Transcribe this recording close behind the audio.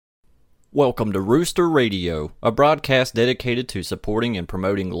Welcome to Rooster Radio, a broadcast dedicated to supporting and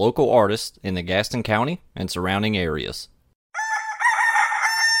promoting local artists in the Gaston County and surrounding areas.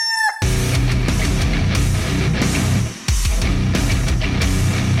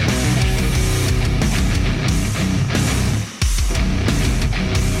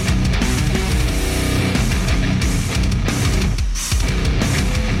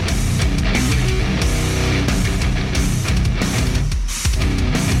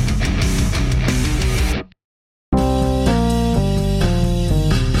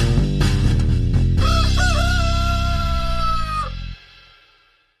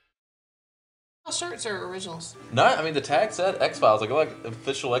 Shirts or originals? No, I mean the tag said X-Files. I go like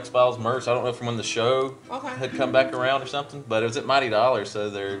official X-Files merch. I don't know from when the show had come back around or something, but it was at Mighty Dollar,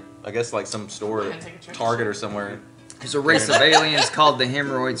 so they're, I guess, like some store, Target or somewhere. There's a race of aliens called the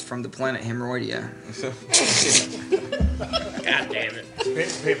hemorrhoids from the planet Hemorrhoidia. God damn it.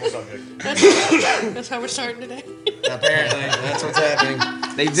 People so good. That's how we're starting today. Apparently, that's what's happening.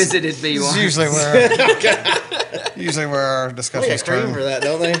 They visited me once. It's usually where our discussions turn. For that,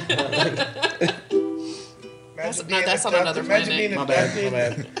 don't they? That's on another planet. Being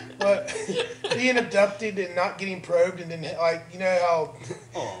abducted, but being abducted and not getting probed, and then like you know how,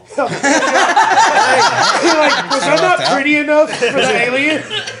 like was I not pretty enough for the alien?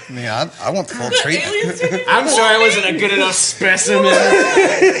 Yeah, I want the full treatment. I'm sorry I wasn't a good enough specimen.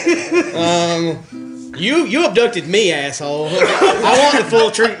 You abducted me, asshole. I want the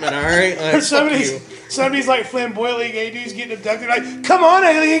full treatment, all right? Like, Somebody's like flamboyantly gay dudes getting abducted, like, come on,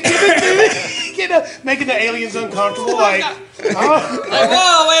 alien, give it to me. Making the aliens uncomfortable, like,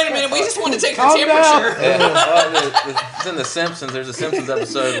 whoa, wait a minute, we just want to take your temperature. It's in The Simpsons. There's a Simpsons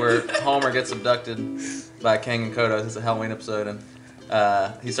episode where Homer gets abducted by King and Kodo. It's a Halloween episode, and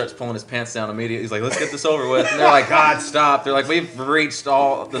he starts pulling his pants down immediately. He's like, let's get this over with. And they're like, God, stop. They're like, we've reached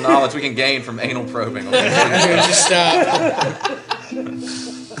all the knowledge we can gain from anal probing. Just stop.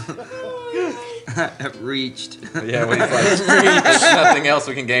 Reached. Yeah, we've there's nothing else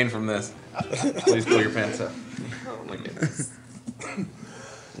we can gain from this. Please pull your pants up. Oh my goodness.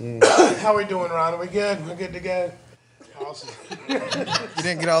 How we doing, Ron? Are we good? We're good to go. Awesome. You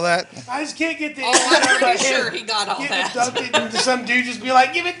didn't get all that? I just can't get the. I'm pretty sure he got all getting that. abducted and some dude just be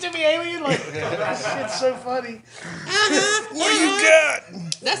like, "Give it to me, alien!" Like, it's so funny. What do you got?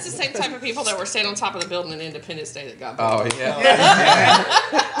 That's the same type of people that were standing on top of the building on Independence Day that got Oh, bombed. yeah.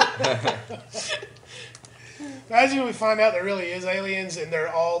 Imagine we find out there really is aliens and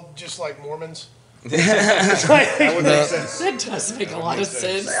they're all just like Mormons. That would make sense. That does make a lot of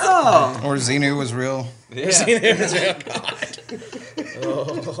sense. Oh. Or Xenu was real. Yeah. God.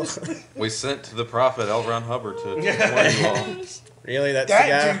 We sent the prophet L. Ron Hubbard to warn you all. Really? That's That the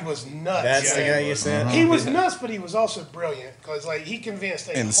guy? dude was nuts. That's the guy you sent? He was nuts, but he was also brilliant because like he convinced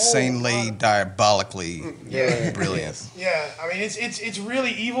a Insanely, whole lot diabolically brilliant. Yeah, I mean it's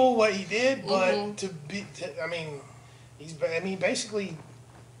really evil what he did, but basically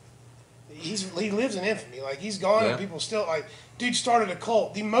he lives in infamy. Like he's gone, and people still like. Dude started a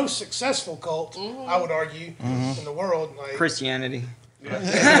cult, the most successful cult, I would argue, in the world. Like Christianity.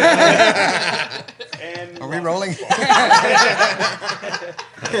 And Are we rolling?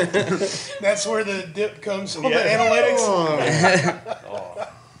 That's where the dip comes from, the analytics.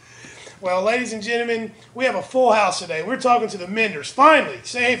 Well, ladies and gentlemen, we have a full house today. We're talking to the Menders. Finally,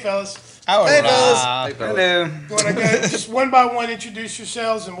 say hey, fellas. Oh, Hey, fellas. Hello. You want to go just one by one, introduce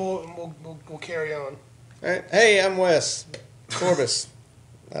yourselves, and we'll carry on. All right. Hey, I'm Wes Corbus.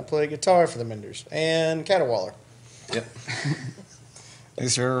 I play guitar for the Menders and caterwauler. Yep.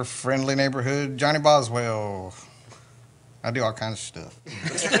 It's your friendly neighborhood Johnny Boswell. I do all kinds of stuff.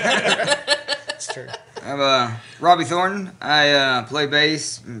 That's true. I'm Robbie Thornton. I play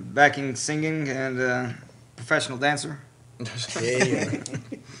bass, backing singing, and professional dancer. Yeah.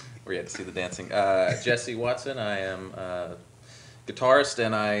 We had to see the dancing. Jesse Watson. I am a guitarist,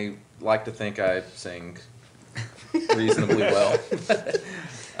 and I like to think I sing reasonably well.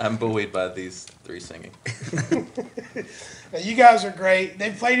 I'm buoyed by these three singing. Now, you guys are great.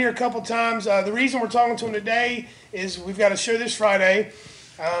 They've played here a couple times. The reason we're talking to them today is we've got a show this Friday.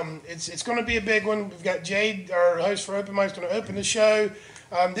 It's going to be a big one. We've got Jade, our host for Open Mic, going to open the show.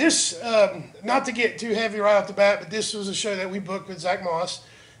 Not to get too heavy right off the bat, but this was a show that we booked with Zach Moss.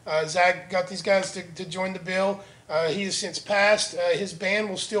 Zach got these guys to join the bill. He has since passed. His band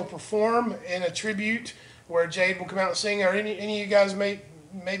will still perform in a tribute where Jade will come out and sing, or any of you guys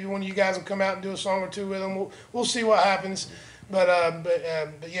maybe one of you guys will come out and do a song or two with them. We'll see what happens. But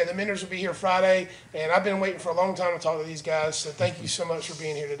yeah, the Menders will be here Friday, and I've been waiting for a long time to talk to these guys. So thank you so much for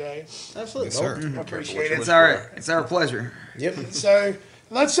being here today. Absolutely. Yes, sir. I appreciate it. It's our pleasure. Yep. So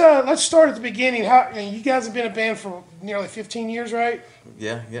let's start at the beginning. You guys have been a band for nearly 15 years, right?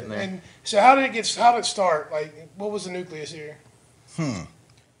 Yeah, getting there. And so how did it start? Like, what was the nucleus here? Okay,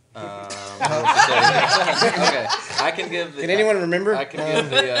 I can give. Can anyone remember? I can give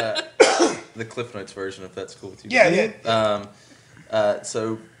the Cliff Notes version if that's cool with you. Yeah.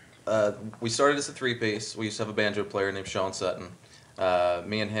 So we started as a 3-piece. We used to have a banjo player named Sean Sutton.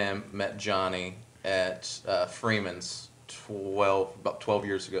 Me and him met Johnny at Freeman's about 12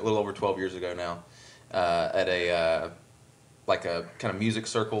 years ago, a little over 12 years ago now, at a like a kind of music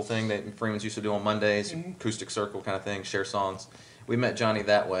circle thing that Freeman's used to do on Mondays, acoustic circle kind of thing, share songs. We met Johnny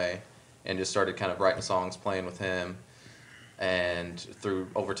that way and just started kind of writing songs, playing with him, and through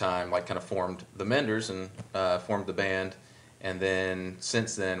over time like kind of formed the Menders and formed the band. And then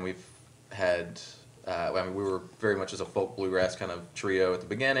since then we've had we were very much as a folk bluegrass kind of trio at the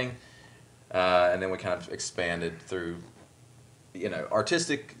beginning, and then we kind of expanded through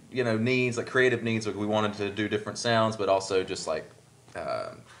artistic needs, like creative needs. Like we wanted to do different sounds, but also just like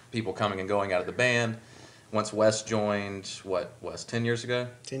people coming and going out of the band. Once Wes joined, 10 years ago?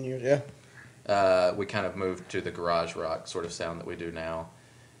 10 years, yeah. We kind of moved to the garage rock sort of sound that we do now.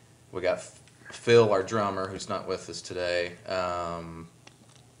 We got Phil, our drummer, who's not with us today, in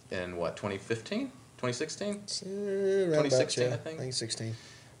 2015? 2016? 2016, I think. 16.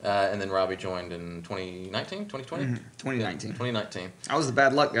 And then Robbie joined in 2019, 2020? 2019. Yeah, 2019. I was the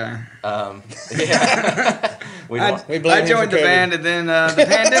bad luck guy. Yeah. I joined the band, and then the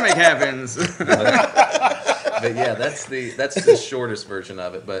pandemic happens. But yeah, that's the shortest version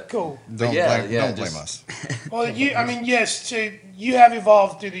of it. But Cool. Don't blame us. Well, yes. So you have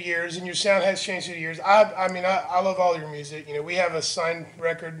evolved through the years, and your sound has changed through the years. I love all your music. We have a signed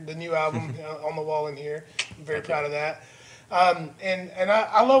record, the new album on the wall in here. I'm very proud of that. And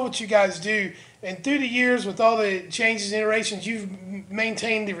I love what you guys do. And through the years, with all the changes and iterations, you've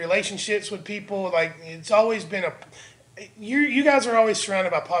maintained the relationships with people. Like, it's always been you guys are always surrounded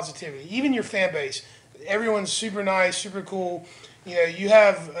by positivity. Even your fan base, everyone's super nice, super cool. You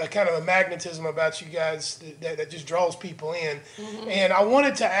have a kind of a magnetism about you guys that just draws people in. Mm-hmm. And I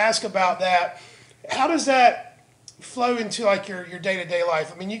wanted to ask about that. How does that flow into like your day-to-day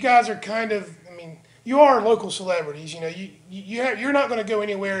life? I mean, you guys are you are local celebrities. You're not going to go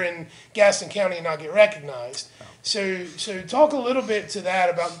anywhere in Gaston County and not get recognized. So talk a little bit to that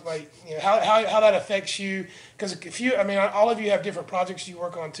about how that affects you. Because all of you have different projects you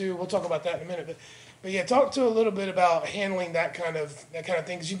work on too. We'll talk about that in a minute. But yeah, talk to a little bit about handling that kind of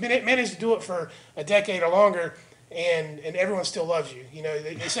thing. Because you've managed to do it for a decade or longer, and everyone still loves you.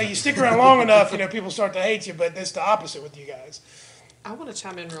 They say you stick around long enough, people start to hate you. But that's the opposite with you guys. I want to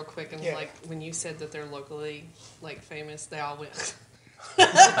chime in real quick and when you said that they're locally famous, they all went in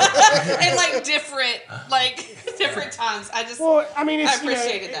different times. I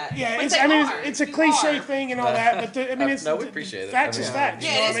appreciated that. Yeah, it's a cliche thing and all that, but we appreciate it. Facts is facts.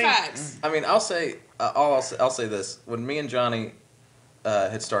 Yeah, it's facts. I'll say this: when me and Johnny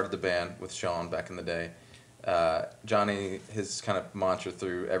had started the band with Sean back in the day. Johnny, his kind of mantra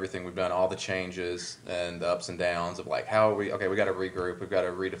through everything we've done, all the changes and the ups and downs of we got to regroup, we've got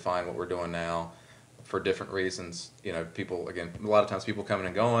to redefine what we're doing now for different reasons. People, again, a lot of times people coming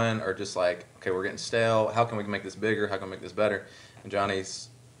and going are just like, okay, we're getting stale. How can we make this bigger? How can we make this better? And Johnny's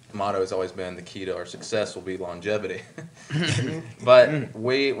motto has always been the key to our success will be longevity. But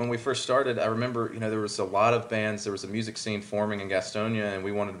when we first started, I remember, there was a lot of bands, there was a music scene forming in Gastonia, and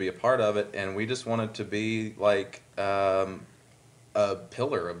we wanted to be a part of it, and we just wanted to be like a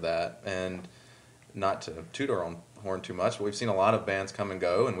pillar of that, and not to toot our own horn too much, but we've seen a lot of bands come and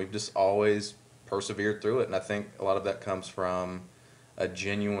go, and we've just always persevered through it, and I think a lot of that comes from a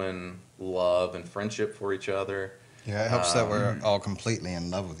genuine love and friendship for each other. Yeah, it helps that we're all completely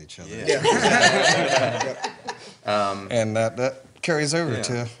in love with each other. Yeah. And that carries over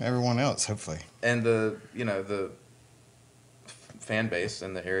to everyone else, hopefully. And the fan base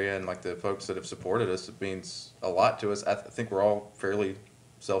in the area and the folks that have supported us, it means a lot to us. I think we're all fairly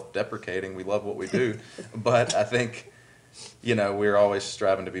self-deprecating. We love what we do, but I think we're always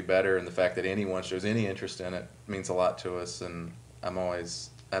striving to be better, and the fact that anyone shows any interest in it means a lot to us. And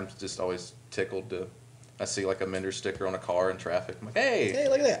I'm just always tickled to. I see a Menders sticker on a car in traffic. I'm like, hey,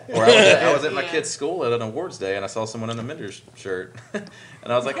 look at that. Or I was at my kid's school at an awards day, and I saw someone in a Menders shirt. And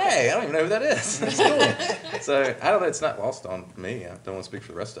I was like, hey, I don't even know who that is. That's cool. So I don't know. It's not lost on me. I don't want to speak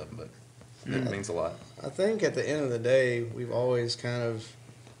for the rest of them, but it means a lot. I think at the end of the day, we've always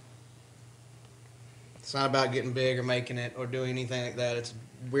it's not about getting big or making it or doing anything like that.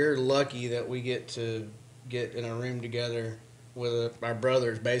 We're lucky that we get to get in a room together with our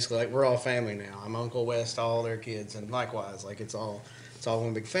brothers, basically. We're all family now. I'm Uncle Wes to all their kids, and likewise, it's all it's all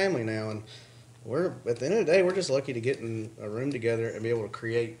one big family now, and we're at the end of the day, we're just lucky to get in a room together and be able to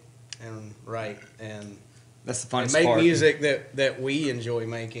create and write and That's the fun make part. music that we enjoy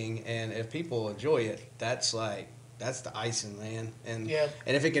making. And if people enjoy it, that's the icing, man. And Yeah.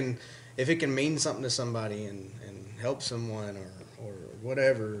 and if it can mean something to somebody and help someone or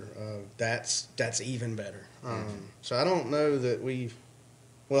whatever, that's even better. So I don't know that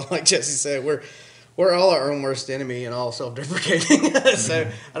like Jesse said, we're all our own worst enemy and all self-deprecating. So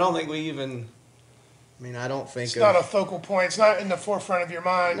I don't think we even. I mean, I don't think It's not a focal point. It's not in the forefront of your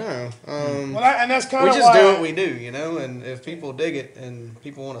mind. no. And that's kind We of just why do what we do, and if people dig it and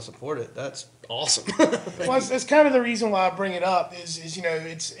people want to support it, that's awesome. Well, it's kind of the reason why I bring it up is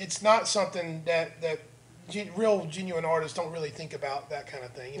it's not something that real genuine artists don't really think about, that kind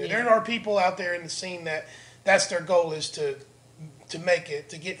of thing. There are people out there in the scene that's their goal is to make it,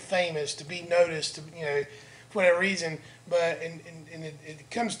 to get famous, to be noticed, for whatever reason. But and it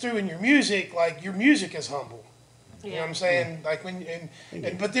comes through in your music. Like, your music is humble. You know what I'm saying? Like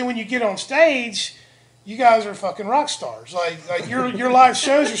but then when you get on stage, you guys are fucking rock stars. Like your live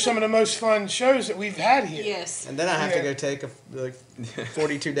shows are some of the most fun shows that we've had here. Yes. And then I have to go take a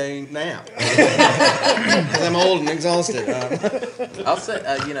 42-day nap because I'm old and exhausted. I'll say,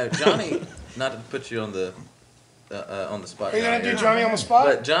 Johnny, not to put you on the spot. Are you gonna Johnny, do Johnny on the spot?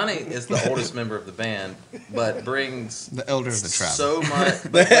 But Johnny is the oldest member of the band, but brings The elder of the tribe. so much.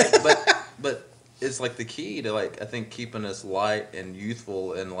 But it's like the key to, like, I think, keeping us light and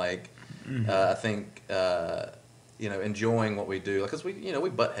youthful and, like, I think enjoying what we do. Because we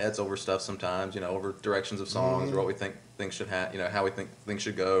butt heads over stuff sometimes. Over directions of songs or what we think things should have. How we think things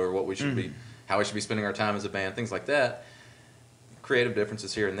should go or what we should be, how we should be spending our time as a band. Things like that. Creative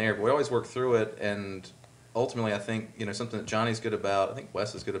differences here and there, but we always work through it. And ultimately, I think something that Johnny's good about. I think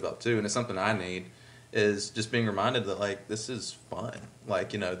Wes is good about too, and it's something I need. Is just being reminded that, like, this is fun.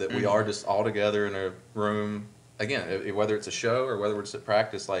 Like, that we are just all together in a room. Again, whether it's a show or whether we're just at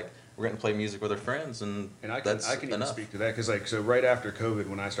practice, like, we're getting to play music with our friends, and I that's can even enough. speak to that because, so right after COVID,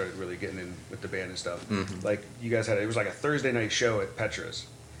 when I started really getting in with the band and stuff, like, you guys it was like a Thursday night show at Petra's,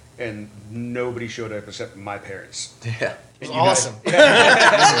 and nobody showed up except my parents. Yeah, It was awesome.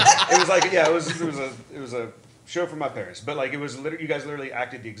 It was like, it was a show for my parents, but, like, it was literally, you guys literally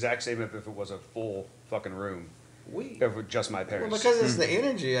acted the exact same if it was a full fucking room. If with just my parents. Well, because it's the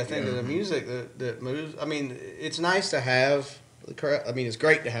energy, I think, of the music that moves. I mean, it's nice to have the crowd. I mean, it's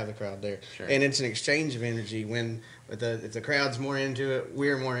great to have the crowd there, and it's an exchange of energy. When if the crowd's more into it,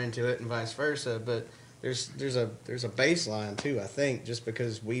 we're more into it, and vice versa. But there's a baseline too. I think just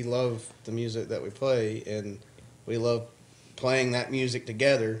because we love the music that we play and we love playing that music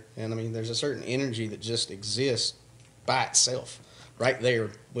together, and I mean, there's a certain energy that just exists by itself, right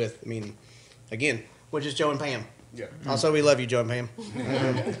there with. I mean, again, which is Joe and Pam. Yeah. Also, we love you, Joe and Pam.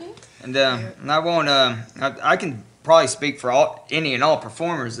 And I won't. I can probably speak for any and all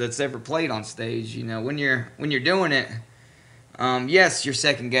performers that's ever played on stage. When you're doing it, yes, you're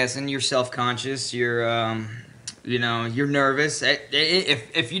second guessing, you're self-conscious, you're you're nervous.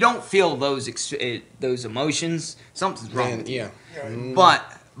 If you don't feel those emotions, something's wrong with you.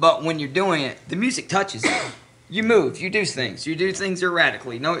 But when you're doing it, the music touches you. You move, you do things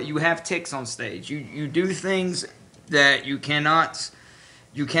erratically. No, you have tics on stage. You do things that you cannot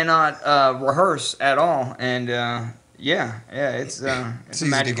rehearse at all. And it's a easy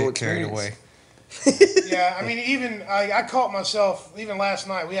magical to get carried experience. away. Yeah, I mean, even I caught myself even last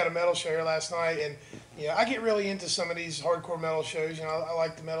night. We had a metal show here last night, and I get really into some of these hardcore metal shows. I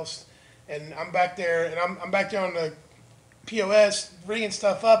like the metal, and I'm back there, and I'm back there on the POS ringing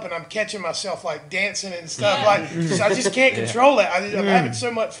stuff up, and I'm catching myself like dancing and stuff. Like, I just can't control it. I'm having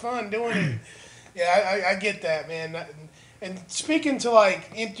so much fun doing it. Yeah, I get that, man. And speaking to like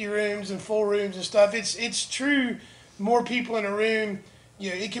empty rooms and full rooms and stuff, it's true. More people in a room,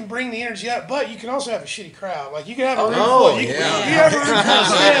 it can bring the energy up, but you can also have a shitty crowd. Like, you can have a room full. You have a room full of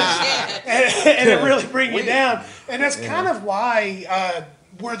fans, and it really bring you down. And that's kind of why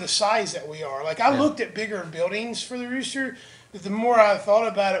we're the size that we are. Like, I looked at bigger buildings for the Rooster, but the more I thought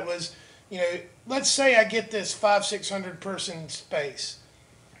about it was, let's say I get this 500-600 person space.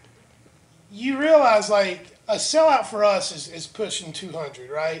 You realize, like, a sellout for us is pushing 200,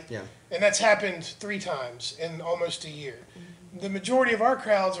 right? Yeah. And that's happened 3 times in almost a year. The majority of our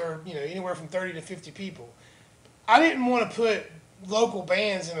crowds are, anywhere from 30 to 50 people. I didn't want to put local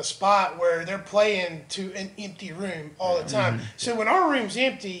bands in a spot where they're playing to an empty room all the time. So when our room's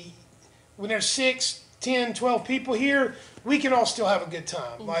empty, when there's 6, 10, 12 people here, we can all still have a good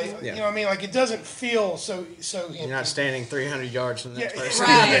time. Like, you know what I mean? Like, it doesn't feel so empty. You're not standing 300 yards from the next person.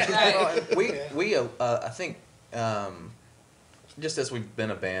 Right. We I think just as we've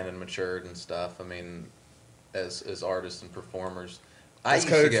been a band and matured and stuff, I mean, as artists and performers, That's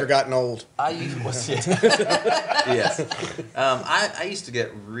code for gotten old. Yes. I used to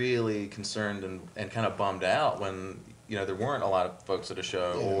get really concerned and kind of bummed out when, there weren't a lot of folks at a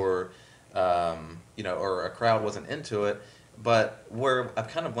show or a crowd wasn't into it. But where I've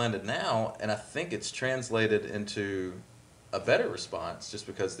kind of landed now, and I think it's translated into a better response just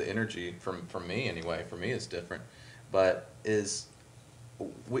because the energy, from me anyway, for me is different, but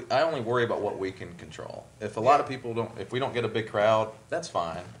I only worry about what we can control. If a lot of people if we don't get a big crowd, that's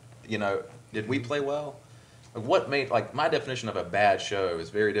fine. Did we play well? My definition of a bad show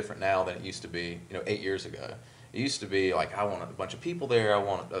is very different now than it used to be, 8 years ago. It used to be like, I want a bunch of people there, I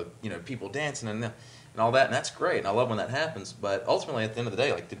want, people dancing and all that, and that's great, and I love when that happens, but ultimately at the end of the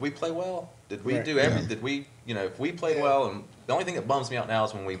day, did we play well? Did we do everything? Did we, if we played well, and the only thing that bums me out now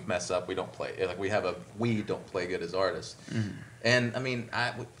is when we mess up, we don't play. Like we don't play good as artists. Mm-hmm. And I mean,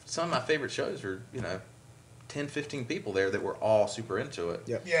 some of my favorite shows were, 10, 15 people there that were all super into it.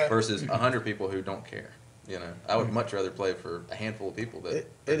 Yep. Yeah. Versus 100 people who don't care. I would much rather play for a handful of people that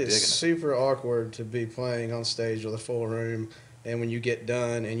it is super awkward to be playing on stage with a full room, and when you get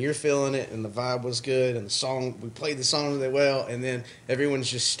done and you're feeling it and the vibe was good and we played the song really well, and then everyone's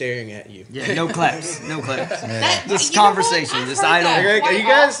just staring at you. Yeah, no claps, no claps. That- Just you know what? conversation, I've just heard idle. that. Are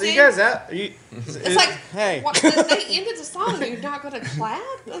you guys out? It's like, hey. they ended the song and you're not going to clap?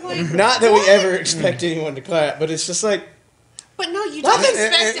 Like, Not that we what? ever expect anyone to clap, but it's just like, But no, you don't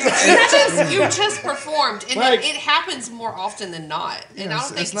expect it. You just performed, and it happens more often than not. And I don't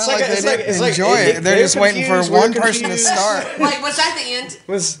think It's not like they didn't enjoy it. They're just waiting for confused, one we're person to confused. start. like, was that the end?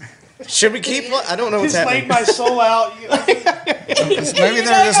 Should we keep? I don't know what's Just laid happening. my soul out. Maybe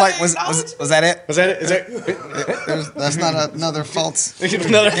they're just like, was that it? Was that it? Is that That's not another false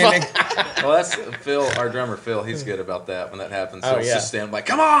another ending. Well, that's Phil, our drummer Phil. He's good about that. When that happens, Oh, he'll yeah. just stand like,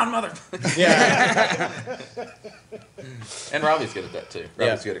 "Come on, mother!" Yeah. And Robbie's good at that too.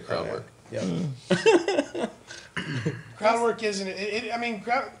 Robbie's good at crowd work. Yeah. Crowd work isn't it? I mean,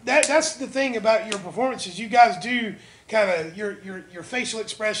 that's the thing about your performances. You guys do kind of your facial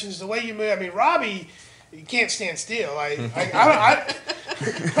expressions, the way you move. I mean, Robbie, you can't stand still.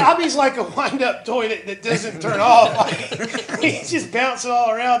 Robbie's like a wind-up toilet that doesn't turn off. Like, he's just bouncing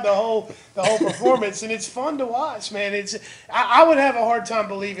all around the whole performance, and it's fun to watch, man. I would have a hard time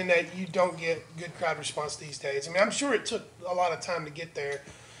believing that you don't get good crowd response these days. I mean, I'm sure it took a lot of time to get there.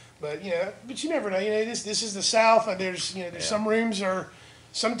 But you never know. This is the South, and there's some rooms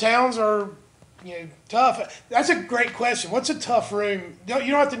some towns are tough. That's a great question. What's a tough room? You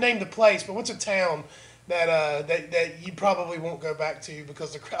don't have to name the place, but what's a town that you probably won't go back to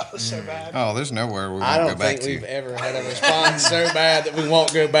because the crowd is so bad? Oh, there's nowhere we I won't don't go back think to. we've ever had a response so bad that we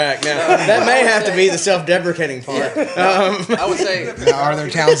won't go back. Now that may have to be the self-deprecating part. I would say Now, are there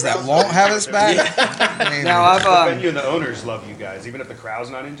towns that won't have us back? I mean, Now The I've venue and the owners love you guys, even if the crowd's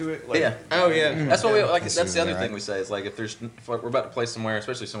not into it. Like, yeah. Oh yeah. That's what we like. That's That's the other right. thing we say is like if we're about to play somewhere,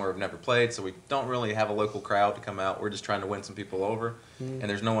 especially somewhere we've never played, so we don't really have a local crowd to come out. We're just trying to win some people over, and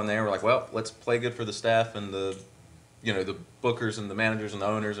there's no one there. We're like, well, let's play good for the staff and the bookers and the managers and the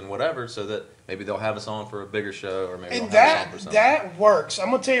owners and whatever, so that maybe they'll have us on for a bigger show or maybe And they'll have us on for something. that works.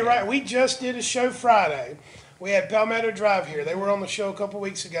 I'm gonna tell you right. We just did a show Friday. We had Palmetto Drive here. They were on the show a couple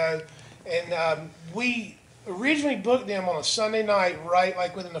weeks ago, and we originally booked them on a Sunday night, right,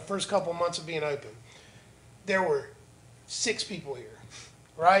 like within the first couple months of being open. There were 6 people here,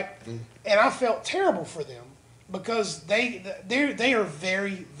 right, and I felt terrible for them because they are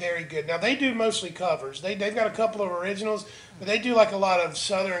very, very good. Now they do mostly covers. They've got a couple of originals, but they do like a lot of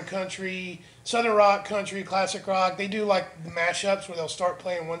southern country, southern rock, country, classic rock. They do like the mashups where they'll start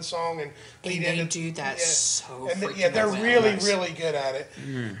playing one song and lead they into do that so and freaking they're well. really, really good at it,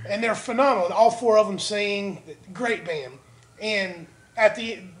 and they're phenomenal. All 4 of them sing. Great band, and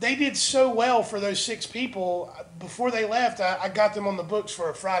they did so well for those 6 people. Before they left, I got them on the books for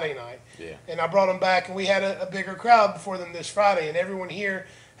a Friday night. Yeah. And I brought them back, and we had a bigger crowd before them this Friday, and everyone here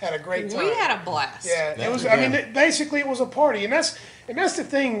had a great time. We had a blast. Yeah, it was. I mean, basically, it was a party, and that's the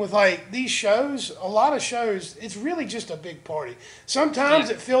thing with like these shows. A lot of shows, it's really just a big party. Sometimes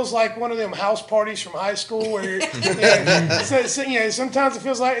it feels like one of them house parties from high school, where sometimes it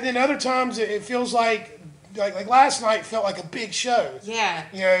feels like, and then other times it feels like last night felt like a big show. Yeah.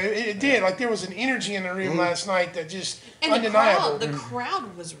 It did. Like there was an energy in the room last night that just And undeniable. the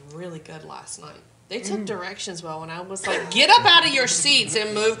crowd was really good last night. They took directions well, and I was like, get up out of your seats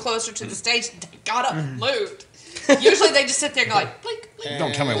and move closer to the stage. They got up and moved. Usually they just sit there and go like, blink,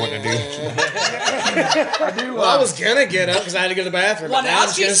 Don't tell me what to do. Well, I was gonna get up because I had to go to the bathroom. Well, but now I'm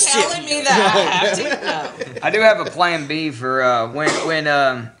just gonna she's sit. telling me that I have to. No. I do have a plan B for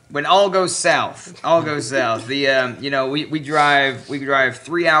when all goes south. All goes south. The we drive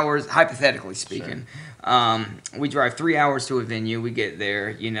 3 hours, hypothetically speaking. We drive 3 hours to a venue. We get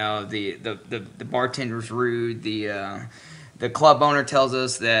there. The bartender's rude. The club owner tells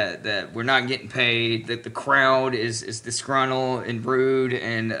us that we're not getting paid. That the crowd is disgruntled and rude.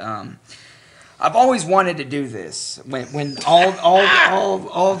 And I've always wanted to do this when all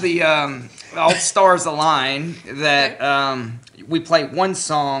the stars align. That we play one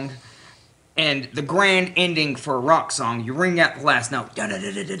song, and the grand ending for a rock song, you ring out the last note, dun dun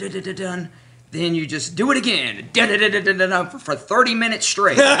dun dun dun dun dun dun. Then you just do it again, dun dun dun dun dun dun, for 30 minutes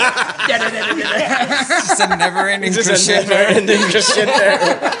straight. Dun dun dun dun dun dun. It's a never-ending Just a crescendo. never-ending crescendo.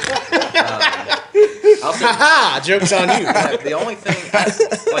 I'll say, Ha! Joke's on you. the only thing,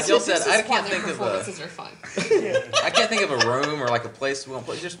 like y'all said, This I is why can't their think of a. performances are fun. I can't think of a room or like a place we won't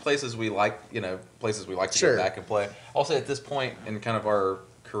play. Just places we like, places we like to Sure. go back and play. I'll say at this point in kind of our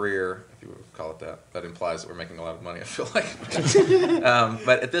career, if you would call it that, that implies that we're making a lot of money. I feel like,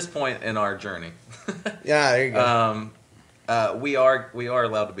 but at this point in our journey, Yeah, there you go. we are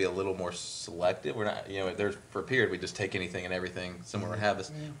allowed to be a little more selective. We're not, there's for a period we just take anything and everything somewhere and have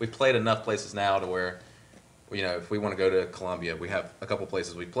this. We've played enough places now to where, if we want to go to Columbia, we have a couple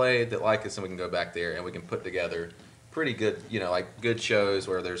places we played that like us, and we can go back there and we can put together pretty good, like good shows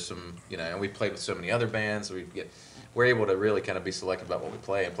where there's some, and we played with so many other bands, so we're able to really kind of be selective about what we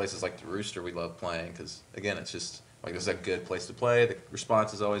play. And places like the Rooster, we love playing because, again, it's just like this is a good place to play. The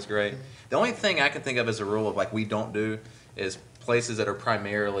response is always great. The only thing I can think of as a rule of like we don't do is places that are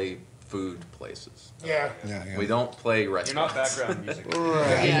primarily food places. Yeah. We don't play You're restaurants. not background music.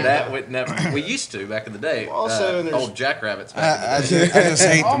 Right. Yeah. That would never. We used to back in the day. Also, there's- old Jackrabbits back in the I day. just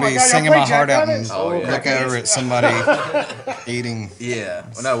hate Oh to my be God, y'all singing play my heart out and Jackrabbits? Oh, yeah. look over at somebody eating. Yeah.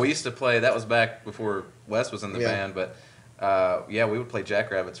 Well, no, we used to play. That was back before Wes was in the Yeah. band, but we would play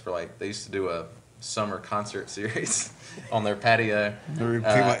Jackrabbits for like they used to do a summer concert series on their patio. There were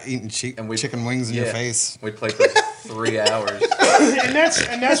people eating and we- chicken wings in your yeah. face. We'd play for 3 hours. and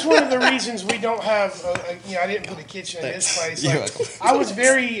that's one of the reasons we don't have. I didn't put a kitchen in this place. You're Like, welcome. I was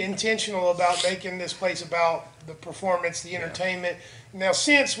very intentional about making this place about the performance, the entertainment. Now,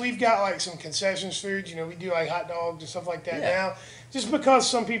 since we've got like some concessions foods, we do like hot dogs and stuff like that Yeah. now. Just because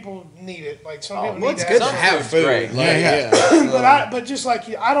some people need it, like some people Well, need it's that. good to Some have food's food. great. Like, Yeah. But just like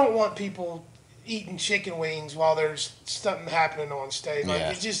you, I don't want people eating chicken wings while there's something happening on stage. Like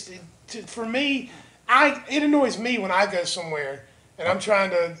Yeah. for me, it annoys me when I go somewhere and I'm trying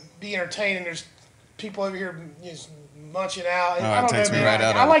to be entertained and there's people over here just munching out. And Oh, I it don't takes know, me man. right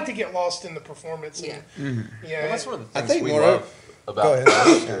out I of like to get lost in the performance. Yeah. And, Well, that's one of the I things think we more love Go about ahead.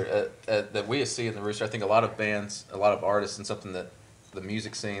 the Rooster, that we see in the Rooster. I think a lot of bands, a lot of artists, and something that the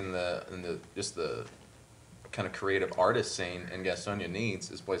music scene, just the kind of creative artist scene in Gastonia needs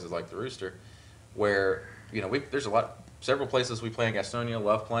is places like the Rooster, where there's several places we play in Gastonia,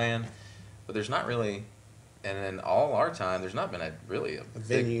 love playing, but there's not really. And in all our time, there's not been a venue.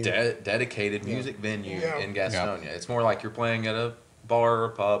 big dedicated music venue Yeah. in Gastonia. It's more like you're playing at a bar or a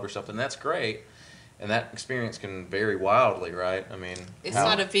pub or something. That's great, and that experience can vary wildly, right? I mean, It's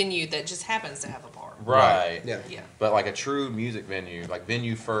not a venue that just happens to have a bar. right. Yeah. Yeah. But like a true music venue, like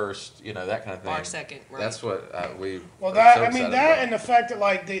venue first, that kind of thing. Bar second, right. That's what we. Well, are that so I mean excited that, about. and the fact that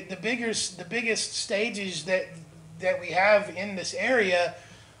like the biggest stages that we have in this area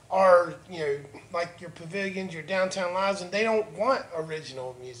are like your pavilions, your downtown lives, and they don't want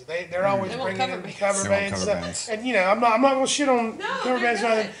original music. They're always They want bringing cover in bands. cover They want bands, cover stuff. bands. And I'm not gonna shit on No, cover they're bands, or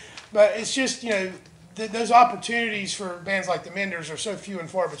nothing, good. but it's just those opportunities for bands like the Menders are so few and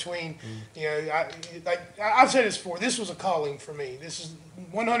far between. I've said this before. This was a calling for me. This is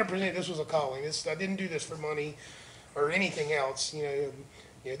 100%. This was a calling. I didn't do this for money or anything else.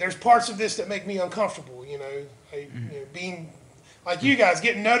 There's parts of this that make me uncomfortable. Being like you guys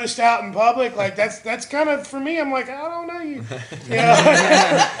getting noticed out in public, like that's kind of for me. I'm like, I don't know you.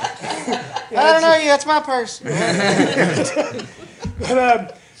 I don't know you. That's my purse.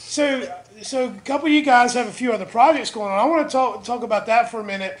 But so a couple of you guys have a few other projects going on. I want to talk about that for a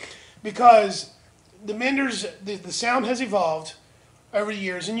minute because the Menders, the sound has evolved over the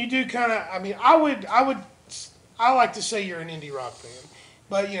years, and you do kind of. I mean, I like to say you're an indie rock band,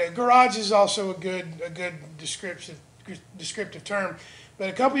 but garage is also a good descriptive term. But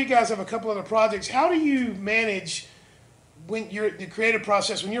a couple of you guys have a couple other projects. How do you manage when you're the creative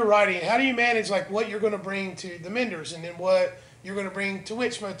process when you're writing? How do you manage like what you're going to bring to the Menders, and then what you're going to bring to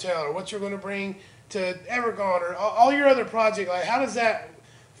Witch Motel, or what you're going to bring to Evergone, or all your other projects? Like, how does that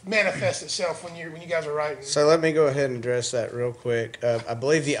manifest itself when you guys are writing? So let me go ahead and address that real quick. I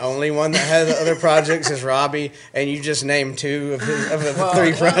believe the only one that has other projects is Robbie, and you just named two of the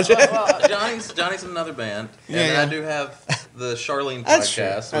three projects. Well, Johnny's in another band, and then I do have the Charlene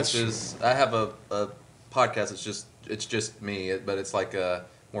podcast, I have a podcast. It's just me, but it's like a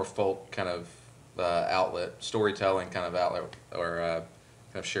more folk kind of outlet, storytelling kind of outlet, or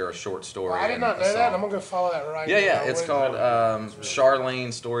kind of share a short story. Well, I did not know that. I'm gonna go follow that right now. Yeah. It's called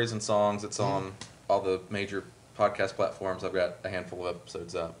Charlene Stories and Songs. It's on all the major podcast platforms. I've got a handful of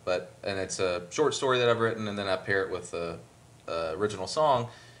episodes up, and it's a short story that I've written, and then I pair it with the original song,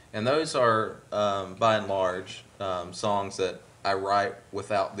 and those are by and large songs that I write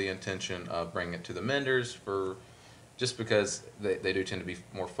without the intention of bringing it to the Menders just because they do tend to be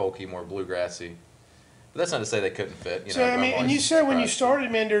more folky, more bluegrassy. But that's not to say they couldn't fit. So I mean, and you said when you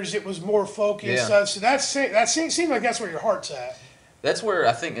started Menders, it was more folky and stuff. So that seems like that's where your heart's at. That's where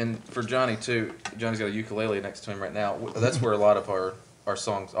I think, and for Johnny too. Johnny's got a ukulele next to him right now. That's where a lot of our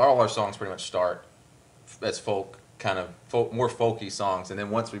songs, all our songs, pretty much start as folk, kind of more folky songs. And then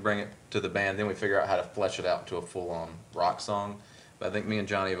once we bring it to the band, then we figure out how to flesh it out into a full-on rock song. But I think me and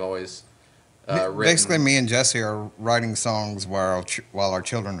Johnny have always basically, me and Jesse are writing songs while our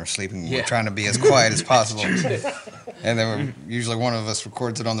children are sleeping. We're trying to be as quiet as possible, and then usually one of us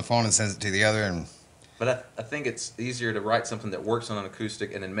records it on the phone and sends it to the other. But I think it's easier to write something that works on an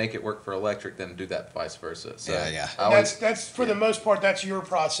acoustic and then make it work for electric than do that vice versa. So yeah. That's for the most part. That's your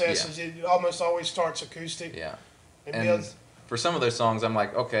process. Is it almost always starts acoustic. Yeah. And for some of those songs, I'm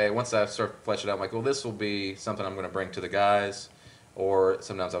like, okay, once I start to flesh it out, I'm like, well, this will be something I'm going to bring to the guys. Or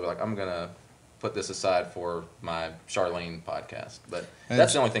sometimes I'll be like, I'm going to put this aside for my Charlene podcast. But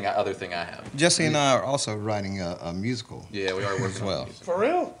that's the only other thing I have. Jesse and I are also writing a musical. Yeah, we are working as well. on music. For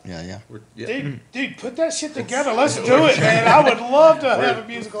real? Yeah. Dude, put that shit together. Let's do it, man. I would love to have a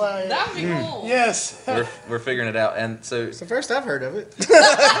musical out here. That'd be cool. Yes. We're figuring it out. And so It's the first I've heard of it.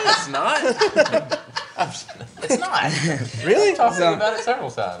 it's not. It's not. Really? Talked about it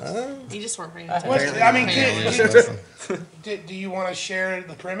several times. You just weren't paying What's, attention. I mean, do you want to share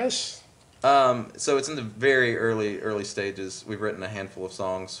the premise? So it's in the very early stages. We've written a handful of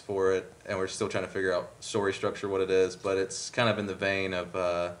songs for it, and we're still trying to figure out story structure, what it is. But it's kind of in the vein of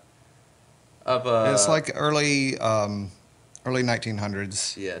it's like early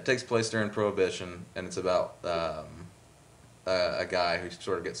 1900s. Yeah, it takes place during Prohibition, and it's about a guy who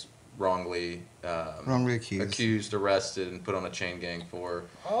sort of gets wrongly accused, arrested, and put on a chain gang for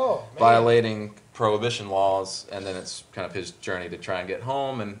violating Prohibition laws, and then it's kind of his journey to try and get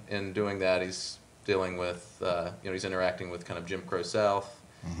home, and in doing that, he's dealing with, he's interacting with kind of Jim Crow South,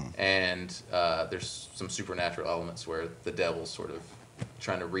 and there's some supernatural elements where the devil's sort of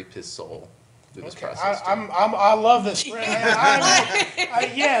trying to reap his soul through this process. I love this.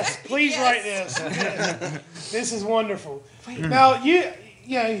 Yes, please write this. This is wonderful. Now, you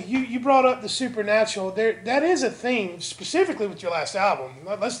brought up the supernatural. That is a theme, specifically with your last album.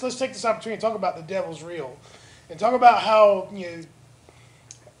 Let's take this opportunity to talk about The Devil's Real, and talk about how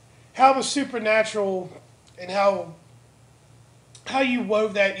the supernatural and how you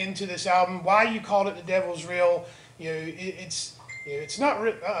wove that into this album. Why you called it The Devil's Real? It's not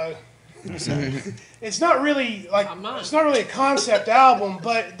it's not really a concept album,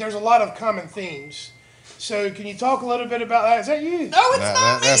 but there's a lot of common themes. So can you talk a little bit about that? Is that you? No, it's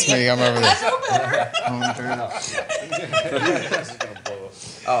not me. That's me. I'm over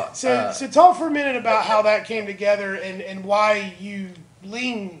So there. talk for a minute about how that came together and why you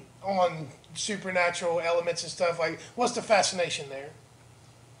lean on supernatural elements and stuff. Like, what's the fascination there?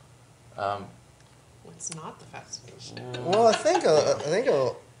 What's not the fascination? Well, I think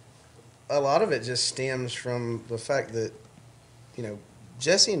a lot of it just stems from the fact that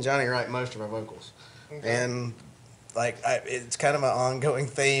Jesse and Johnny write most of our vocals. Okay. And it's kind of an ongoing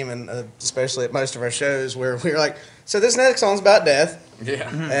theme, and especially at most of our shows, where we're like, so this next song's about death,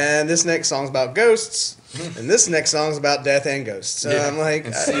 and this next song's about ghosts, and this next song's about death and ghosts. So I'm like,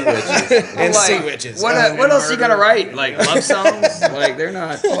 and sea witches. And sea witches. What else you gotta write? Like love songs? Like they're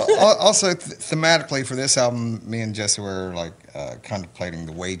not. Well, also thematically for this album, me and Jesse were contemplating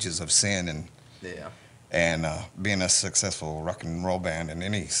the wages of sin and being a successful rock and roll band in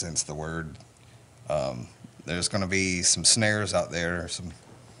any sense of the word. There's going to be some snares out there, some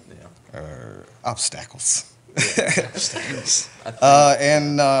obstacles,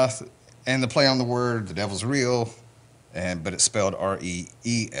 and the play on the word, the devil's real, but it's spelled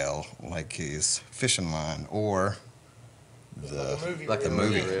R-E-E-L, like his fishing line, or the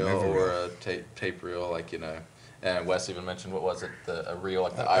movie reel, or a tape reel, And Wes even mentioned, what was it? A real,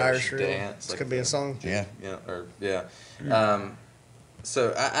 like the Irish reel. dance. This like could be a song. Yeah.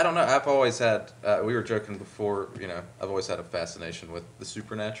 So I don't know. I've always had. We were joking before. I've always had a fascination with the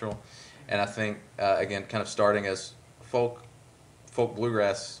supernatural, and I think again, kind of starting as folk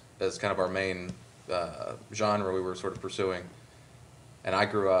bluegrass as kind of our main genre we were sort of pursuing, and I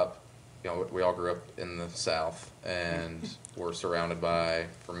grew up. We all grew up in the South, and were surrounded by,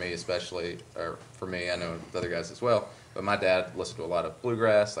 for me especially, or for me, I know the other guys as well, but my dad listened to a lot of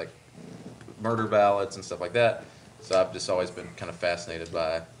bluegrass, like murder ballads and stuff like that. So I've just always been kind of fascinated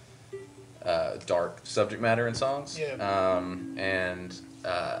by dark subject matter in songs. Yeah. And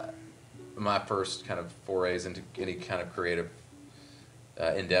my first kind of forays into any kind of creative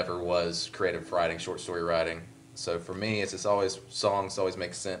endeavor was creative writing, short story writing. So for me, it's just songs always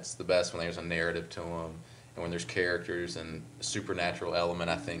make sense the best when there's a narrative to them, and when there's characters, and a supernatural element,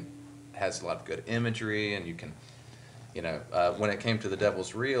 I think, has a lot of good imagery, and you can, when it came to The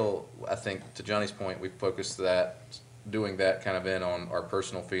Devil's Reel, I think, to Johnny's point, we focused doing that kind of in on our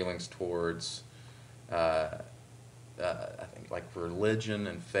personal feelings towards, I think, like religion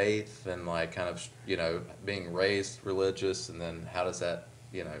and faith, and like kind of, being raised religious, and then how does that,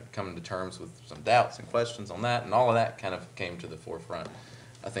 coming to terms with some doubts and questions on that, and all of that kind of came to the forefront,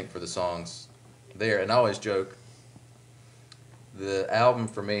 I think, for the songs there. And I always joke, the album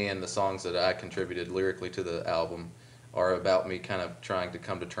for me and the songs that I contributed lyrically to the album are about me kind of trying to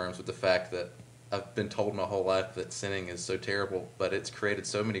come to terms with the fact that I've been told my whole life that sinning is so terrible, but it's created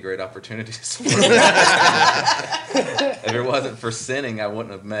so many great opportunities for me. If it wasn't for sinning, I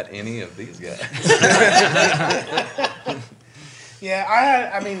wouldn't have met any of these guys.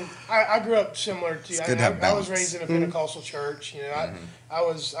 Yeah, I grew up similar to you. I was raised in a Pentecostal church. I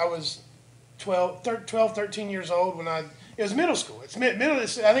was 12, 13 years old when it was middle school. I think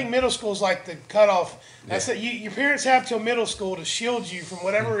middle school is like the cutoff. That's it. Your parents have till middle school to shield you from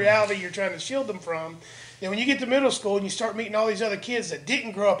whatever reality you're trying to shield them from. And when you get to middle school and you start meeting all these other kids that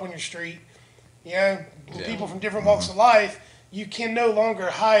didn't grow up on your street, people from different walks of life, you can no longer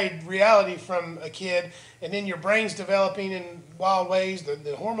hide reality from a kid, and then your brain's developing in wild ways,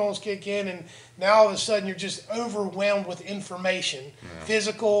 the hormones kick in, and now all of a sudden you're just overwhelmed with information,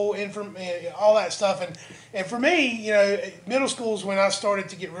 physical, all that stuff. And for me, middle school is when I started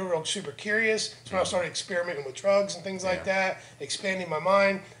to get real super curious. It's when I started experimenting with drugs and things like that, expanding my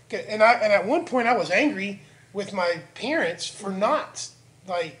mind. And at one point I was angry with my parents for not,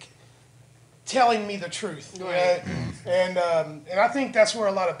 telling me the truth, right. And I think that's where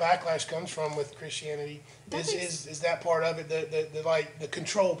a lot of backlash comes from with Christianity. Is that part of it, the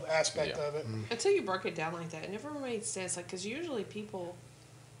control aspect of it? Until you broke it down like that, it never made sense. Because usually people,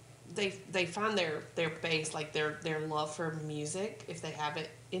 they find their base, like their love for music, if they have it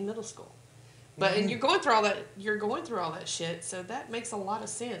in middle school. But and you're going through all that shit, so that makes a lot of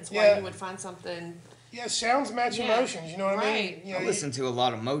sense. Why you would find something. Yeah, sounds match emotions. You know what I mean? I listened to a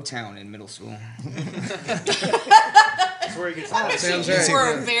lot of Motown in middle school. That's where he gets Sounds right. You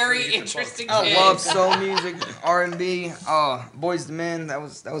were a very interesting kid. I love soul music, R&B. Boys to Men. That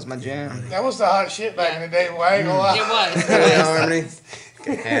was my jam. That was the hot shit back in the day. Well, I ain't gonna lie. It was.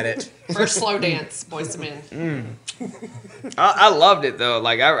 Had it. First slow dance, Boys to Men. I loved it though.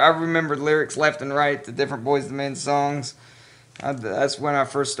 Like I remember lyrics left and right to different Boys to Men songs. That's when I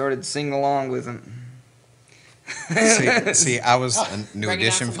first started singing along with them. See, I was a New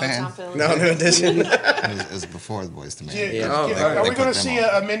Edition fan. No, New Edition. It was before the Boys to Men. Are we going to see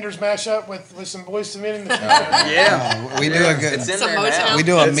a Menders mashup with some Boys to Men in the future? We do a good. It's in there now. We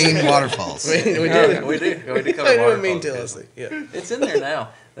do a mean waterfalls. We do cover waterfalls. Yeah. It's in there now.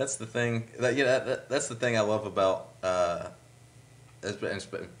 That's the thing. That's the thing I love about.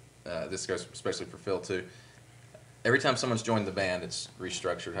 This goes especially for Phil too. Every time someone's joined the band, it's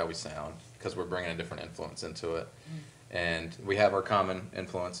restructured how we sound because we're bringing a different influence into it, and we have our common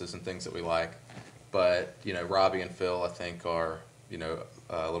influences and things that we like. But Robbie and Phil, I think, are a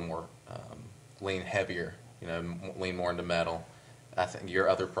little more lean heavier. Lean more into metal. I think your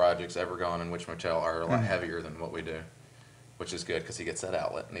other projects, Evergone and Witch Motel, are a lot heavier than what we do, which is good because he gets that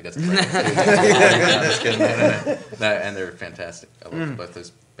outlet and he doesn't. Just kidding. No, and they're fantastic. I love both those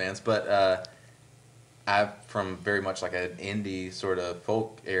bands, but. I'm from very much like an indie sort of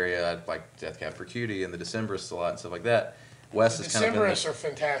folk area. I like Death Cab for Cutie and the Decemberists a lot and stuff like that. Wes is kind of Decemberists are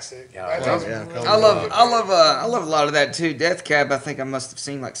fantastic. I love a lot of that too. Death Cab, I think I must have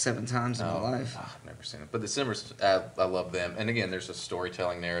seen like 7 times in my life. I've never seen it, but Decemberists, I love them. And again, there's a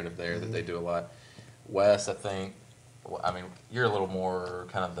storytelling narrative there that they do a lot. Wes, I think, you're a little more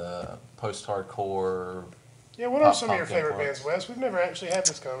kind of the post-hardcore, Yeah, what are some of your pop favorite influence. bands, Wes? We've never actually had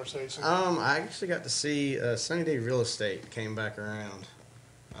this conversation. I actually got to see Sunny Day Real Estate came back around.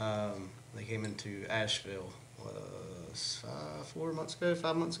 They came into Asheville 5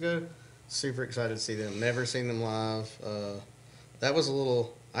 months ago. Super excited to see them. Never seen them live. That was a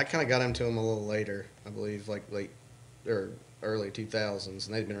little. I kind of got into them a little later, I believe, like late or early 2000s,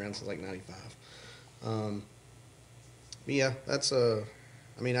 and they'd been around since like '95. Yeah, that's a.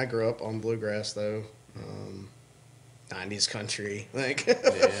 I mean, I grew up on bluegrass though. 90s country, like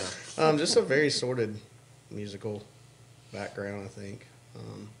just a very sorted musical background, I think.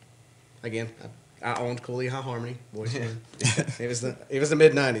 Again, I owned Cooley High Harmony, Boys Band. It was the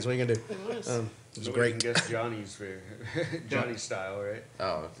mid 90s. What are you gonna do? It was. It was Nobody great. can guess Johnny's style, right?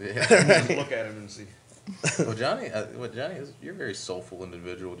 Oh, yeah. Just look at him and see. Well, Johnny is, you're a very soulful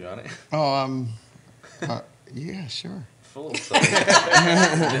individual, Johnny. Oh, yeah, sure. Full of soul.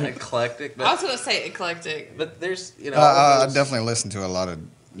 Eclectic. I was gonna say eclectic. But there's, I definitely listen to a lot of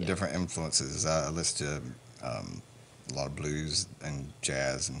different influences. I listen to a lot of blues and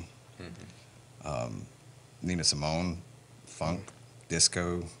jazz and Nina Simone, funk,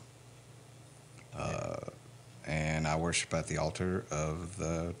 disco, and I worship at the altar of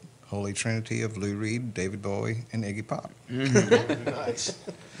the Holy Trinity of Lou Reed, David Bowie, and Iggy Pop. Nice.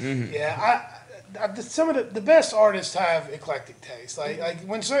 Yeah, some of the best artists have eclectic taste. Like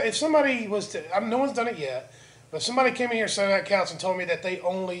if somebody was to, no one's done it yet, but if somebody came in here sitting on that couch and told me that they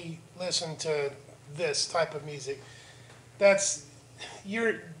only listen to this type of music, that's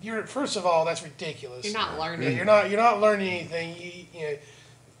you're first of all, that's ridiculous. You're not learning. You're not learning anything. You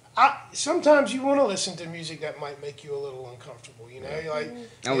know, sometimes you want to listen to music that might make you a little uncomfortable. You know,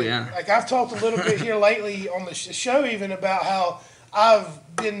 like I've talked a little bit here lately on the show even about how I've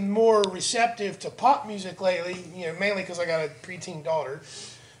been more receptive to pop music lately. You know, mainly because I got a preteen daughter,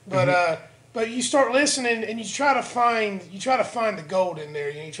 but you start listening and you try to find the gold in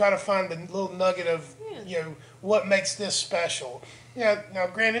there. You try to find the little nugget of what makes this special. Yeah. Now,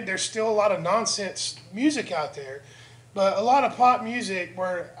 granted, there's still a lot of nonsense music out there, but a lot of pop music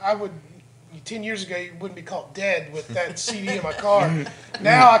where 10 years ago you wouldn't be called dead with that CD in my car.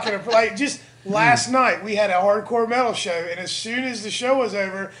 Now I can play. Just last night we had a hardcore metal show, and as soon as the show was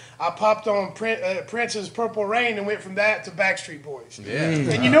over, I popped on Prince's Purple Rain and went from that to Backstreet Boys. Yeah.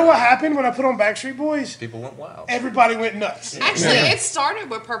 And you know what happened when I put on Backstreet Boys? People went wild. Everybody went nuts. Actually, it started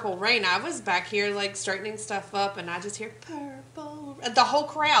with Purple Rain. I was back here like straightening stuff up, and I just hear Purple. The whole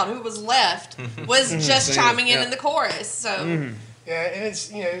crowd who was left was just chiming in the chorus. So. Yeah, and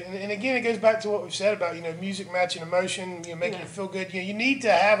it's and again it goes back to what we've said about music matching emotion, making you feel good. You need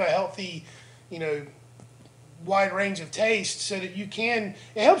to have a healthy, wide range of taste so that you can.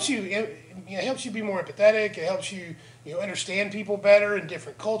 It helps you. It helps you be more empathetic. It helps you understand people better and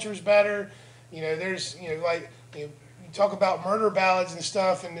different cultures better. There's you talk about murder ballads and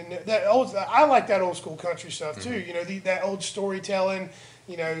stuff, and that old. I like that old school country stuff too. That old storytelling.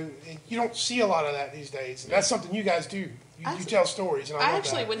 You don't see a lot of that these days. And that's something you guys do. You tell stories. And I love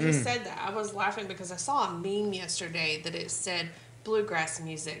that. When he said that, I was laughing because I saw a meme yesterday that it said bluegrass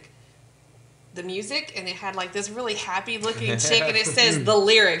music. The music, and it had like this really happy looking chick, and it says the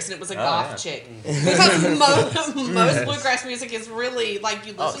lyrics, and it was a goth chick. Because most bluegrass music is really like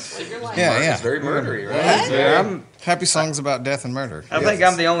you listen to it, you're like, It's very murdery, right? Yeah, happy songs about death and murder. I think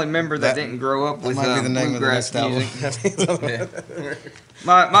I'm the only member that didn't grow up with might be the name of the bluegrass next album. music.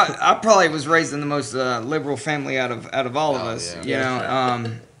 I probably was raised in the most liberal family out of all of us,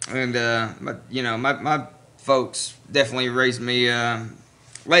 my folks definitely raised me.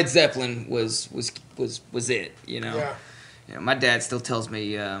 Led Zeppelin was it, Yeah. My dad still tells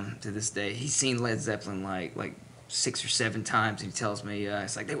me to this day he's seen Led Zeppelin like 6 or 7 times. And he tells me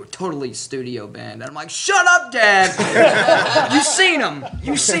it's like they were totally a studio band. And I'm like, shut up, Dad! You've seen them.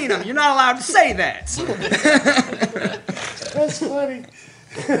 You're not allowed to say that. That's funny.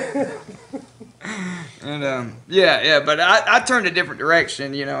 And but I turned a different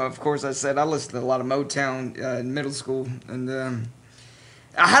direction. Of course, I said I listened to a lot of Motown in middle school, and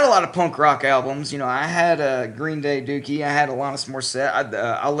I had a lot of punk rock albums. I had Green Day, Dookie. I had Alanis Morissette.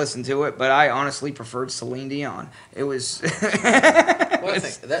 I listened to it, but I honestly preferred Celine Dion. It was. Well, I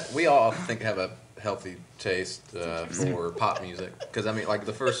think that we all have a healthy taste for pop music, because I mean, like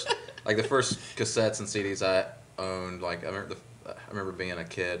the first cassettes and CDs I owned, like I remember being a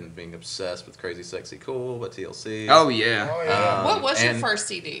kid and being obsessed with Crazy Sexy Cool by TLC. Oh yeah. What was your first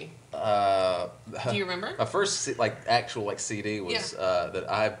CD? Do you remember? My first actual CD was that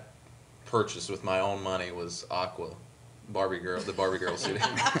I purchased with my own money was Aqua, the Barbie Girl CD.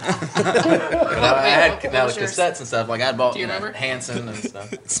 But I had now the cassettes and stuff. Like I bought Do you remember? Hanson and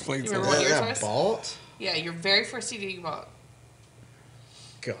stuff. Explains You remember what yours was? Bought? Yeah, your very first CD you bought.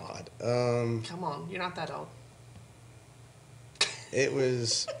 God. Come on, you're not that old. It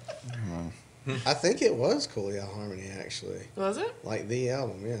was. I think it was Coolio Harmony, actually. Was it? Like the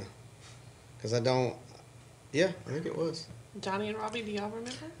album, yeah. Because I don't. Yeah, I think it was. Johnny and Robbie, do y'all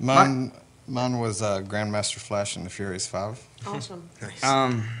remember? Mine was Grandmaster Flash and the Furious Five. Awesome. Nice.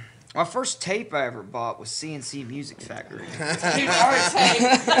 My first tape I ever bought was CNC Music Factory. Dude, art tape.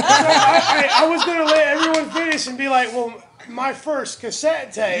 I was gonna let everyone finish and be like, well, my first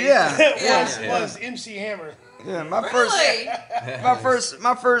cassette tape was MC Hammer. Yeah, my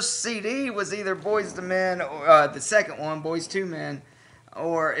first CD was either Boys II Men or the second one, Boys II Men,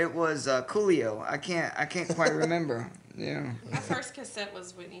 or it was Coolio. I can't quite remember. Yeah. My first cassette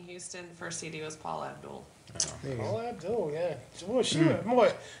was Whitney Houston. First CD was Paul Abdul. Paul Abdul, yeah.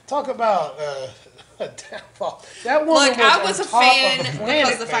 Boy, talk about a downfall. That woman Look, I was a fan of the because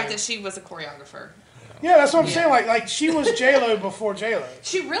planet, of the fact man. that she was a choreographer. Yeah, that's what I'm saying. Like she was J-Lo before J-Lo.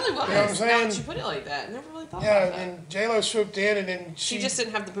 She really was. You know what I'm saying? Now that you put it like that, I never really thought Yeah, about that. and J-Lo swooped in, and then She just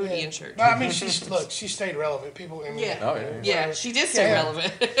didn't have the booty yeah. in church. I mean, she stayed relevant. People, I mean, Yeah. Oh, yeah. Yeah, she did stay Yeah.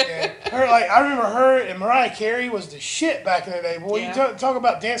 relevant. yeah. I remember her and Mariah Carey was the shit back in the day. Boy, Yeah. you talk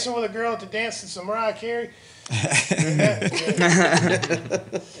about dancing with a girl at the dance to some Mariah Carey.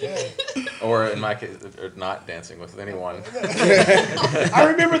 Or in my case, or not dancing with anyone. I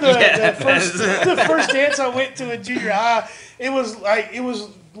remember the first dance I went to in junior high. It was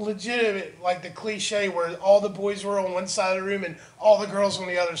legitimate, like the cliche where all the boys were on one side of the room and all the girls on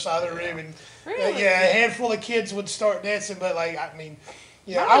the other side of the room, and Really? a handful of kids would start dancing. But I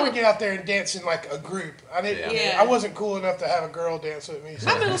would get out there and dance in like a group. I didn't. Yeah. I wasn't cool enough to have a girl dance with me. My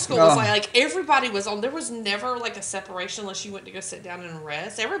So. middle school was like everybody was on. There was never like a separation unless you went to go sit down and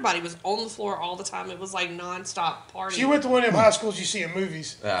rest. Everybody was on the floor all the time. It was like nonstop party. She went to one of them high schools you see in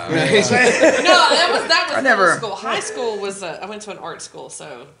movies. No, that was never- middle school. High school was I went to an art school,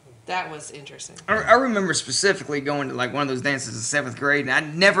 so that was interesting. I remember specifically going to like one of those dances in 7th grade, and I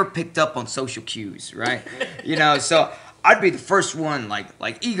never picked up on social cues, right? So I'd be the first one, like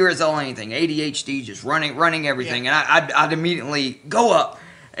eager as all anything, ADHD, just running everything, and I'd immediately go up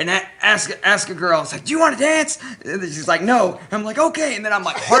and ask a girl. I was like, "Do you want to dance?" And she's like, "No." I'm like, "Okay," and then I'm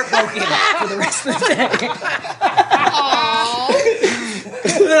like heartbroken for the rest of the day.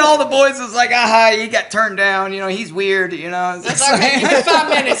 And then all the boys was like, "Hi," he got turned down. He's weird. That's okay. Give me 5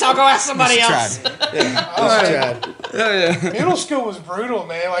 minutes. I'll go ask somebody else. Middle school was brutal,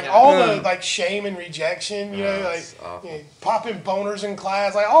 man. Like all the shame and rejection, popping boners in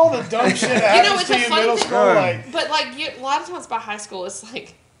class, like all the dumb shit that happens it's to a you in fun middle thing. school. But a lot of times by high school, it's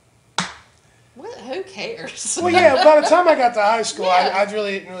like, what? Who cares? Well, yeah. By the time I got to high school, Yeah. I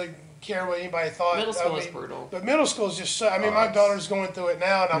really didn't really care what anybody thought. Middle school is brutal. But middle school is just so. I mean, my daughter's going through it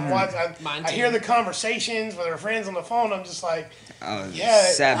now, and I'm watching. Mine I too. hear the conversations with her friends on the phone. I'm just like,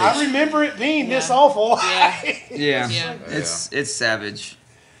 savage. I remember it being this awful. Yeah. Yeah, it's savage.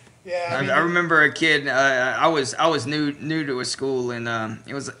 Yeah, I remember a kid. I was new to a school, and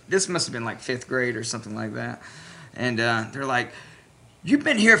this must have been like 5th grade or something like that. And they're like, "You've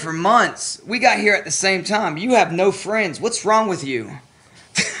been here for months. We got here at the same time. You have no friends. What's wrong with you?"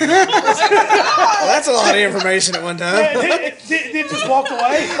 Well, that's a lot of information at one time. They just walked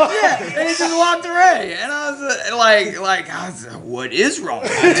away. Yeah, and he just walked away, and I was like, "What is wrong?"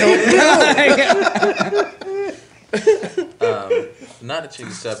 I don't know. Not to change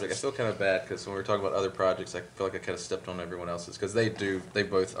the subject, I feel kind of bad because when we were talking about other projects, I feel like I kind of stepped on everyone else's because they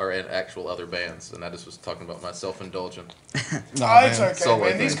both are in actual other bands, and I just was talking about my self-indulgent. It's okay, Solo man.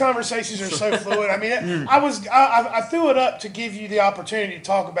 thing. These conversations are so fluid. I mean, I threw it up to give you the opportunity to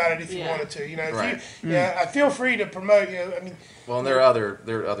talk about it if you wanted to. Right. I feel free to promote. I mean, Well, and there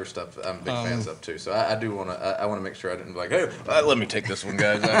are other stuff I'm big fans of too. So I do want to make sure I didn't be like, hey, let me take this one,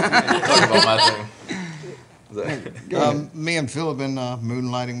 guys. Talk about my thing. Me and Phil have been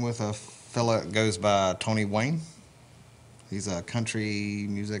moonlighting with a fella that goes by Tony Wayne. He's a country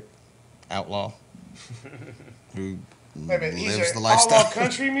music outlaw who wait a minute, he's lives an the lifestyle. outlaw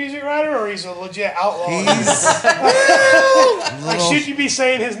country music writer, or he's a legit outlaw? He's Like, should you be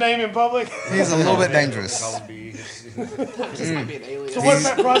saying his name in public? a little bit dangerous. Just might be an alien. So what's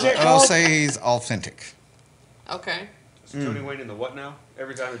that project I'll called? say he's authentic. Okay. Is Tony Wayne in the what now?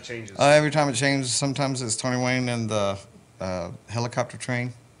 Every time it changes. Every time it changes, sometimes it's Tony Wayne and the helicopter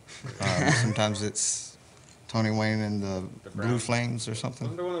train. Sometimes it's Tony Wayne and the Blue Flames or something.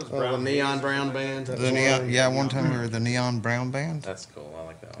 Wasn't there one of those The brown Neon haze or Brown something? Band. The neon, one time we were the Neon Brown Band. That's cool. I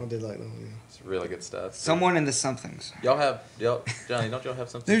like that I one. did like that one. It's really good stuff. Someone in the somethings. Johnny, don't y'all have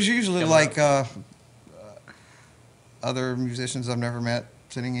something? There's usually coming like up? other musicians I've never met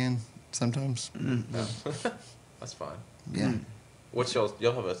sitting in. sometimes. That's fine. Yeah. What's y'all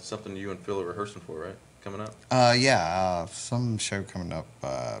have something you and Phil are rehearsing for, right? Coming up? Some show coming up.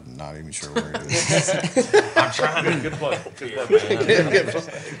 Not even sure where it is. I'm trying. Good plug. Good plug.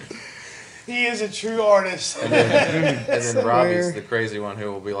 He is a true artist. And then Robbie's the crazy one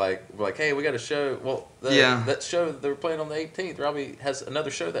who will be like, hey, we got a show. Well, that show that they were playing on the 18th, Robbie has another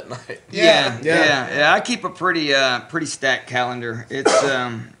show that night. Yeah. I keep a pretty stacked calendar. It's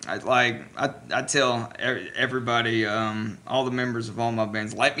I tell everybody, all the members of all my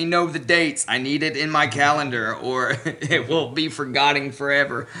bands, let me know the dates. I need it in my calendar, or it will be forgotten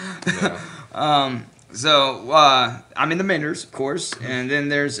forever. Yeah. So I'm in the Menders, of course, and then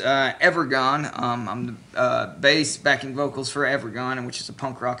there's Evergone. I'm the bass backing vocals for Evergone, which is a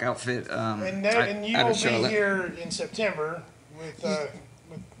punk rock outfit. And you will be here in September with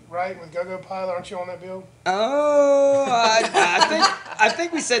Go-Go Pilot. Aren't you on that bill? Oh, I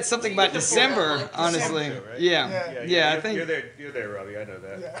think we said something about December. Honestly, December, right? Yeah. I think you're there, Robbie. I know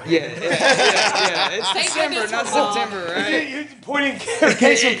that. Yeah. It's Take December, this not one. September, right? You're pointing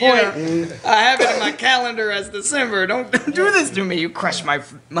case in point. I have it in my calendar as December. Don't do this to me. You crush my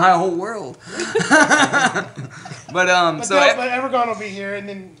whole world. But Evergone will be here,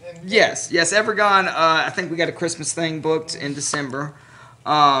 and yes, Evergone. I think we got a Christmas thing booked in December.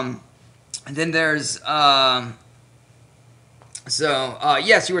 And then there's yes,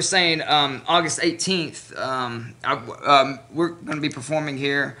 you were saying August 18th. We're going to be performing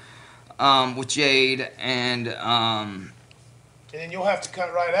here with Jade, and then you'll have to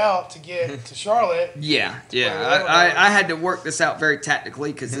cut right out to get to Charlotte. Yeah. I had to work this out very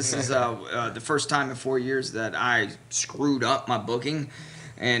tactically because this is the first time in 4 years that I screwed up my booking.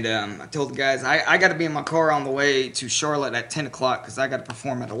 And I told the guys, I got to be in my car on the way to Charlotte at 10 o'clock because I got to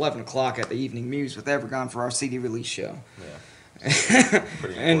perform at 11 o'clock at the Evening Muse with Evergone for our CD release show. Yeah.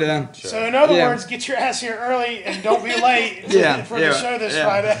 And so in other words, get your ass here early and don't be late for the show this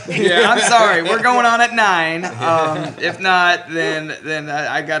Friday. Yeah, I'm sorry. We're going on at 9. If not, then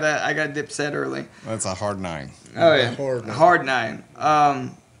I gotta dip set early. That's a hard 9. Oh yeah, hard 9.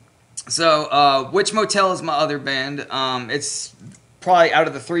 So Witch Motel is my other band. It's probably out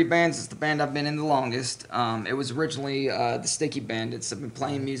of the 3 bands, it's the band I've been in the longest. It was originally the Sticky Bandits. I've been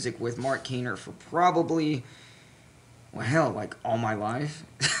playing music with Mark Keener for probably, like all my life.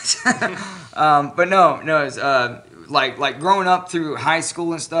 But no, it's like growing up through high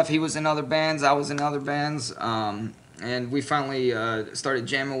school and stuff. He was in other bands, I was in other bands, and we finally started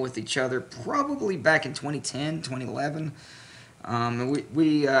jamming with each other probably back in 2010, 2011. And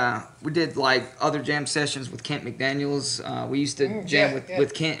we did like other jam sessions with Kent McDaniels. We used to jam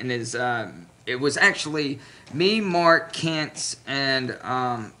with Kent and his. It was actually me, Mark, Kent, and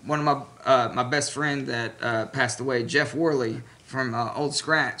one of my best friend that passed away, Jeff Worley from Old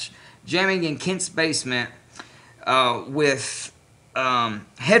Scratch, jamming in Kent's basement with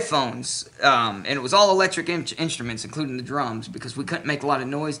headphones, and it was all electric instruments, including the drums, because we couldn't make a lot of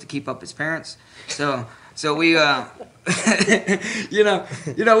noise to keep up his parents. So we, we'd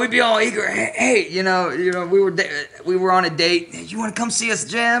be all eager. Hey, we were on a date. Hey, you want to come see us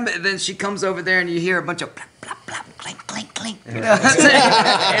jam? And then she comes over there, and you hear a bunch of plop, plop, plop, clink, clink, clink. You know what I'm saying?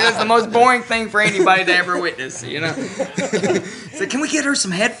 And it's the most boring thing for anybody to ever witness. So can we get her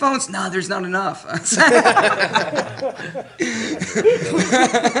some headphones? No, there's not enough. I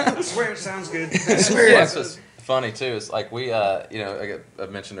swear it sounds good. That's what's funny too. It's like we, like I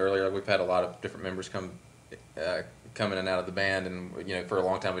mentioned earlier, like we've had a lot of different members come in and out of the band, and for a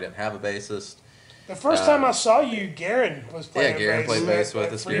long time we didn't have a bassist. The first time I saw you, Garen was playing bass. Yeah, Garen played bass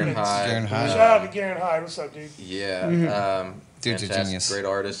with us. Garen Hyde. Shout out to Garen Hyde. What's up, dude? Yeah. Dude's a genius. Great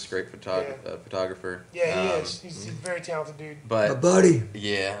artist, great photographer. Yeah, he is. He's a very talented dude. But my buddy.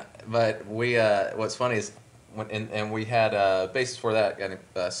 Yeah, but we. What's funny is and we had bassist for that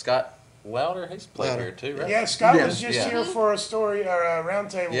guy, Scott Louder. He's played here too, right? Yeah, Scott was just here for a story or a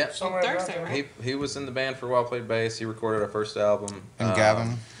roundtable somewhere. Thursday, right? He was in the band for a while, played bass. He recorded our first album. And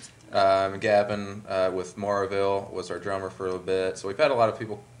Gavin. Gavin with Moraville was our drummer for a little bit. So we've had a lot of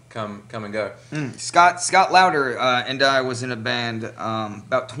people come and go. Scott Louder and I was in a band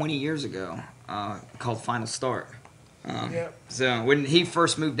about 20 years ago called Final Start. So when he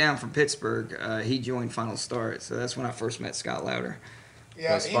first moved down from Pittsburgh, he joined Final Start. So that's when I first met Scott Louder.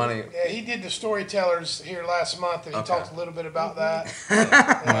 Yeah, it's funny. Yeah, he did the Storytellers here last month, and he talked a little bit about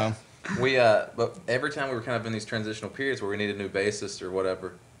that. We but every time we were kind of in these transitional periods where we needed a new bassist or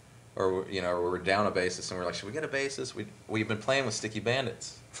whatever, or we're down a bassist, and we're like, should we get a bassist? We've been playing with Sticky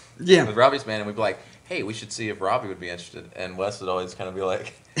Bandits, Yeah. with Robbie's band, and we'd be like, hey, we should see if Robbie would be interested. And Wes would always kind of be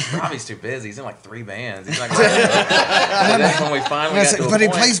like, Robbie's too busy. He's in like 3 bands. He's not going to. And then when we finally got to a But he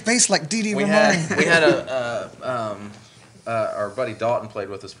point, plays bass like Dee we Ramone. had our buddy Dalton played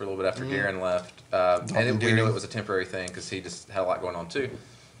with us for a little bit after Darren left, and we knew it was a temporary thing because he just had a lot going on too.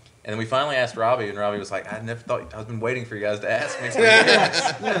 And then we finally asked Robbie, and Robbie was like, "I never thought I've been waiting for you guys to ask me for years."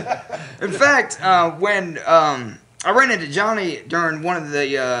 In fact, when I ran into Johnny during one of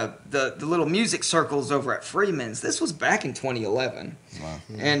the little music circles over at Freeman's, this was back in 2011, Wow.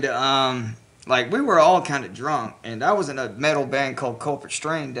 and like we were all kind of drunk, and I was in a metal band called Culprit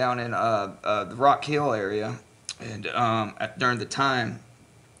Strain down in the Rock Hill area, and during the time,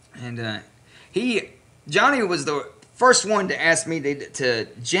 and Johnny was the first one to ask me to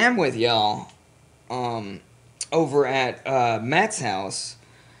jam with y'all over at Matt's house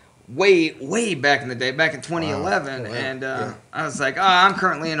way back in the day, back in 2011. Wow. And I was like, I'm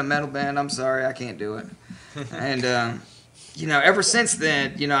currently in a metal band. I'm sorry, I can't do it. And, ever since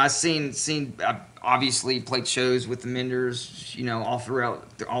then, I've I obviously played shows with the Menders, all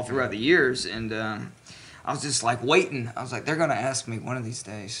throughout the years. And I was just like waiting. I was like, they're going to ask me one of these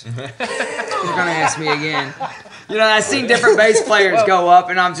days. They're going to ask me again. I seen different bass players go up,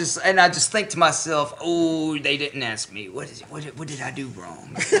 and I just think to myself, oh, they didn't ask me. What did I do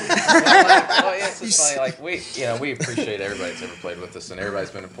wrong? It's just funny. Like we appreciate everybody that's ever played with us, and everybody's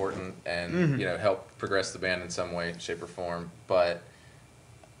been important, and helped progress the band in some way, shape, or form. But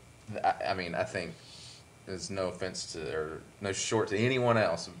I think there's no offense to or no short to anyone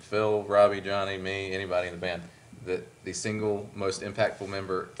else, Phil, Robbie, Johnny, me, anybody in the band, that the single most impactful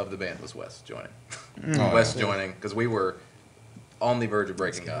member of the band was Wes joining. Wes joining because we were on the verge of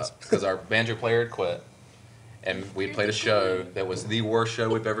breaking up because our banjo player had quit, and we played a show that was the worst show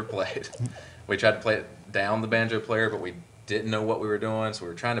we've ever played. We tried to play it down the banjo player, but we didn't know what we were doing, so we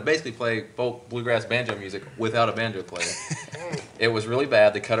were trying to basically play folk bluegrass banjo music without a banjo player. It was really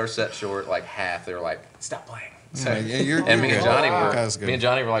bad. They cut our set short like half. They were like, "Stop playing." So, and me and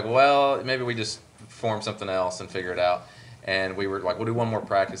Johnny were like, "Well, maybe we just form something else and figure it out." And we were like, "We'll do one more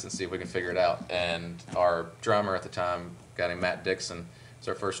practice and see if we can figure it out." And our drummer at the time, a guy named Matt Dixon, was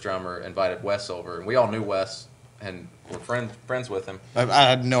our first drummer, invited Wes over, and we all knew Wes and were friends with him. I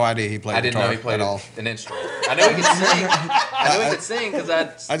had no idea he played guitar. I didn't know he played at all. an instrument. I knew he could sing. I knew he could sing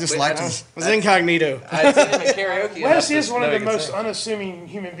because I just liked him. It was incognito. I'd seen him at karaoke. Wes is one of the most unassuming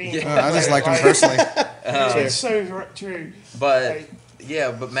human beings. I just liked him personally. It's so true. But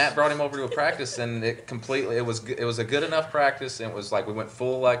but Matt brought him over to a practice, and it was a good enough practice, and it was like we went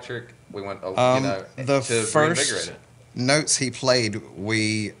full electric. We went The to reinvigorate first it. notes he played,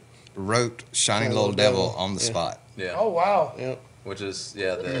 we wrote "Shining Little Devil" on the spot. Yeah. Oh wow. Yep. Which is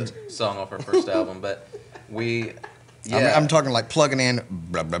the song off our first album, but we. Yeah. I'm talking like plugging in.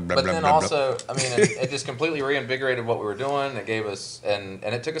 Blah, blah, blah, But blah, then blah, also, it just completely reinvigorated what we were doing. It gave us, and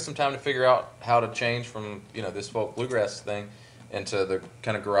it took us some time to figure out how to change from this folk bluegrass thing into the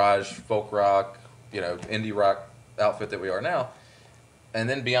kind of garage folk rock, indie rock outfit that we are now. And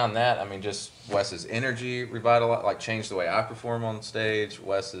then beyond that, just Wes's energy revitalized, changed the way I perform on stage.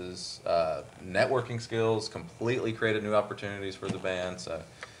 Wes's networking skills completely created new opportunities for the band. So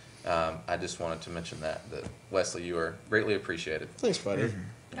I just wanted to mention that Wesley, you are greatly appreciated. Thanks, buddy.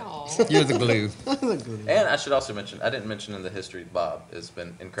 Aw. You're the glue. And I should also mention, I didn't mention in the history, Bob has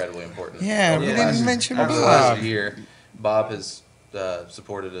been incredibly important. Yeah, over we the didn't last- mention over the last Bob. year. Bob has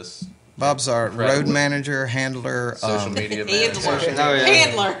supported us. Bob's our incredibly. road manager, handler. Social media Handler. manager. Oh, yeah.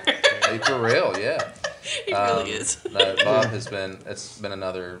 Handler. Hey, for real, yeah. He really is. No, Bob has been. It's been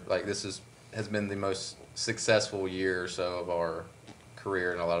another has been the most successful year or so of our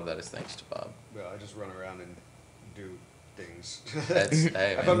career, and a lot of that is thanks to Bob. Well, I just run around and do things.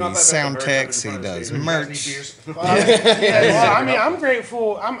 Hey, If I'm not man. that Sound bad, techs, I'm in he front of does the stage. merch. You guys need beers? I'm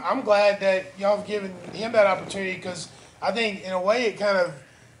grateful. I'm glad that y'all have given him that opportunity because I think in a way it kind of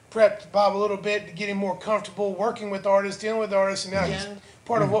prepped Bob a little bit to get him more comfortable working with artists, dealing with artists, and now he's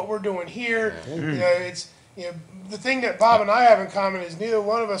part of what we're doing here. It's the thing that Bob and I have in common is neither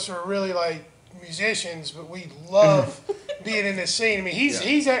one of us are really like musicians, but we love being in this scene.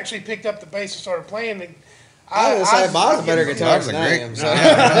 He's actually picked up the bass and started playing. And I was gonna say Bob's a better guitarist than I am.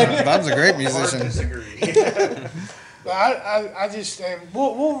 So. Bob's a great musician. But I just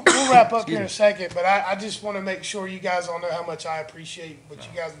we'll wrap up here in a second. But I just want to make sure you guys all know how much I appreciate what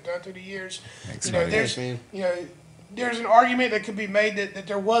you guys have done through the years. Thanks, There's Thanks, man. there's an argument that could be made that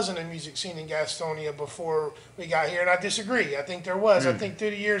there wasn't a music scene in Gastonia before we got here, and I disagree. I think there was. I think through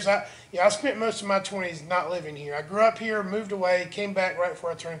the years, I spent most of my 20s not living here. I grew up here, moved away, came back right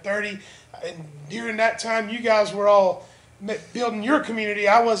before I turned 30, and during that time, you guys were all building your community.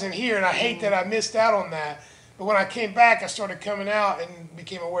 I wasn't here, and I hate that I missed out on that. But when I came back, I started coming out and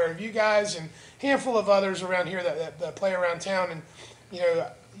became aware of you guys and a handful of others around here that play around town, and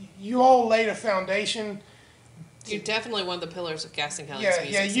you all laid a foundation. You're definitely one of the pillars of Gaston County's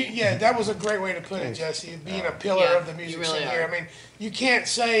music scene. That was a great way to put it, Jesse. Being a pillar of the music scene here. I mean, you can't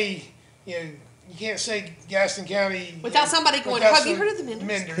say Gaston County without somebody going, have you heard of the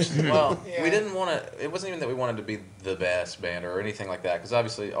Menders? Well, we didn't want to. It wasn't even that we wanted to be the best band or anything like that, because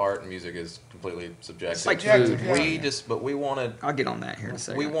obviously art and music is completely subjective. It's like food. But we wanted. I'll get on that here in a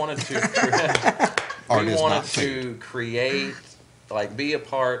second. We wanted to create, like, be a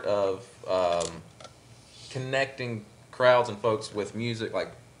part of connecting crowds and folks with music,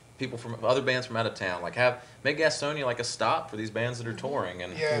 like people from other bands from out of town, like make Gastonia like a stop for these bands that are touring,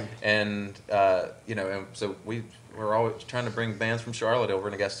 and so we're always trying to bring bands from Charlotte over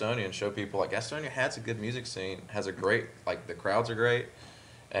into Gastonia and show people like Gastonia has a good music scene, has a great, like, the crowds are great,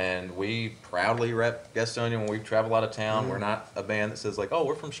 and we proudly rep Gastonia when we travel out of town. We're not a band that says like, oh,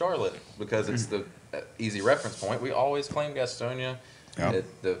 we're from Charlotte, because it's the easy reference point. We always claim Gastonia. Yep.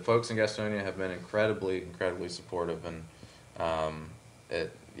 The folks in Gastonia have been incredibly supportive, and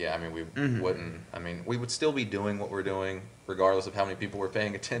we would still be doing what we're doing regardless of how many people were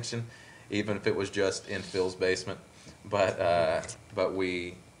paying attention, even if it was just in Phil's basement. But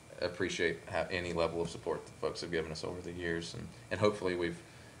we appreciate any level of support that folks have given us over the years, and hopefully we've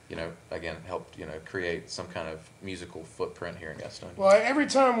again helped create some kind of musical footprint here in Gastonia. Well, every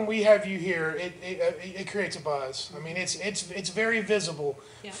time we have you here, it creates a buzz. I mean, it's very visible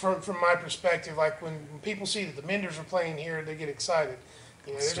from my perspective. Like when people see that the Menders are playing here, they get excited.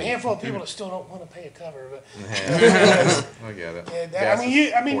 There's a handful of people that still don't want to pay a cover, but I get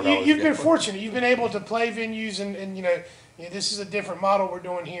it. You've been fortunate. You've been able to play venues, and this is a different model we're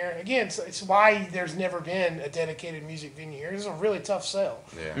doing here. Again, it's why there's never been a dedicated music venue here. This is a really tough sell.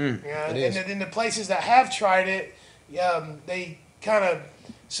 And then the places that have tried it, they kind of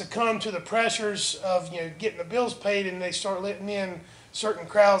succumb to the pressures of getting the bills paid, and they start letting in certain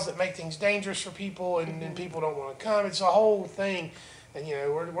crowds that make things dangerous for people, and then people don't want to come. It's a whole thing, and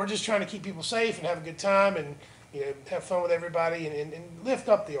we're just trying to keep people safe and have a good time, and have fun with everybody, and lift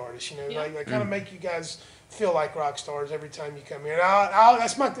up the artists. Like kind of make you guys feel like rock stars every time you come here. And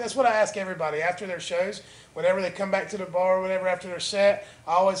that's what I ask everybody after their shows. Whenever they come back to the bar or whatever after their set,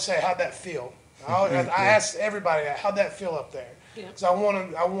 I always say, "How'd that feel?" I ask everybody, "How'd that feel up there?" Because I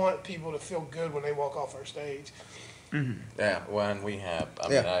want people to feel good when they walk off our stage. Yeah, when we have,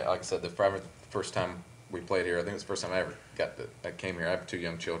 like I said, the first time we played here, I think it was the first time I ever I came here. I have 2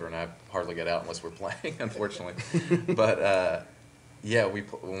 young children. I hardly get out unless we're playing, unfortunately. But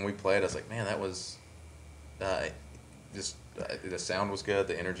when we played, I was like, man, that was the sound was good,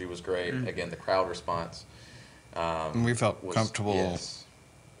 the energy was great. Again, the crowd response. And we felt comfortable.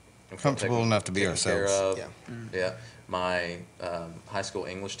 Comfortable enough to be ourselves. Yeah. My high school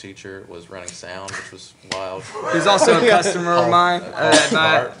English teacher was running sound, which was wild. He's also a customer of mine at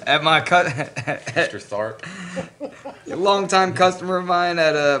my Mr. Tharp. A longtime customer of mine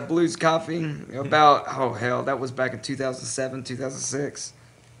at Blues Coffee. That was back in 2007, 2006.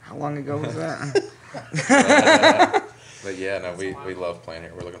 How long ago was that? We love playing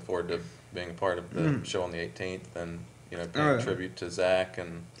here. We're looking forward to being a part of the show on the 18th, and paying tribute to Zach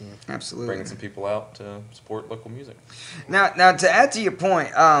and absolutely bringing some people out to support local music. Now to add to your point,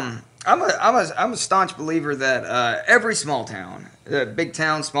 I'm a staunch believer that every small town, big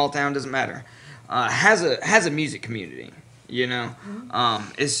town, small town, doesn't matter, has a music community.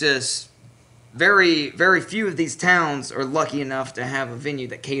 It's just very, very few of these towns are lucky enough to have a venue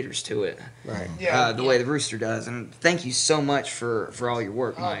that caters to it. Right. The way the Rooster does. And thank you so much for all your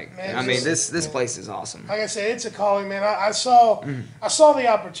work, Mike. Man, this place is awesome. Like I said, it's a calling, man. I saw the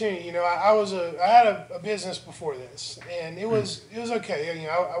opportunity. I had a business before this, and it was okay.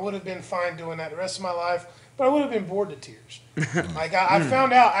 I would have been fine doing that the rest of my life, but I would have been bored to tears. Like I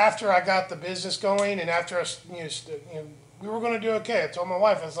found out after I got the business going, and after we were going to do okay. I told my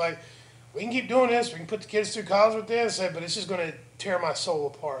wife, I was like, we can keep doing this. We can put the kids through college with this, but it's just going to tear my soul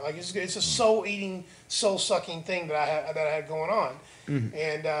apart. Like it's a soul-eating, soul-sucking thing that I had going on,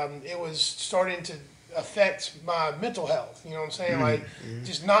 and it was starting to affect my mental health. You know what I'm saying? Like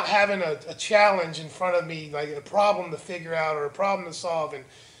just not having a challenge in front of me, like a problem to figure out or a problem to solve, and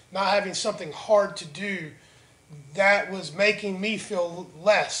not having something hard to do that was making me feel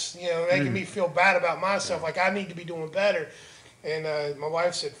less, making me feel bad about myself. Like I need to be doing better. And my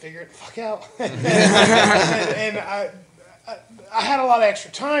wife said, "Figure it the fuck out." and I had a lot of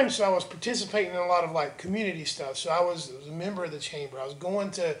extra time, so I was participating in a lot of like community stuff. So I was a member of the chamber. I was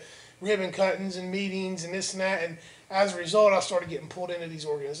going to ribbon cuttings and meetings and this and that. And as a result, I started getting pulled into these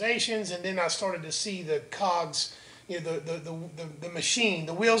organizations, and then I started to see the cogs, the machine,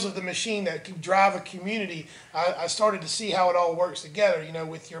 the wheels of the machine that could drive a community. I started to see how it all works together,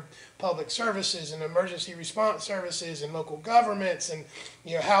 with your public services and emergency response services and local governments, and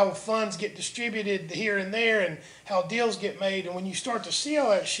how funds get distributed here and there, and how deals get made. And when you start to see all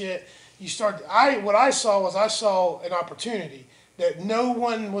that shit, what I saw an opportunity that no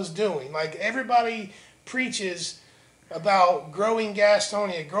one was doing. Like everybody preaches about growing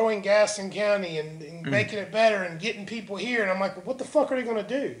Gastonia, growing Gaston County, and making it better and getting people here. And I'm like, well, what the fuck are they going to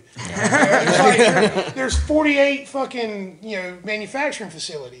do? There's 48 fucking, manufacturing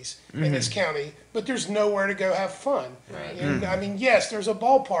facilities in this county, but there's nowhere to go have fun. Right. I mean, yes, there's a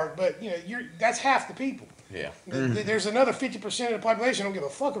ballpark, but, that's half the people. Yeah. There's another 50% of the population don't give a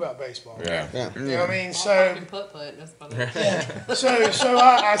fuck about baseball. Yeah. You know what I mean? So that's funny. yeah. So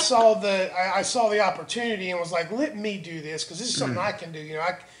I saw the opportunity and was like, let me do this because this is something I can do.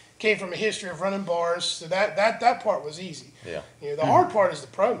 I came from a history of running bars, so that part was easy. Yeah. The hard part is the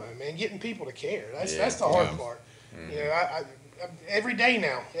promo, man, getting people to care. That's the hard part. I every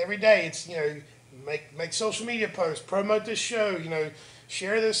day it's make social media posts, promote this show,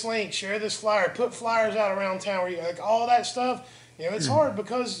 share this link, share this flyer, put flyers out around town where like all that stuff. It's hard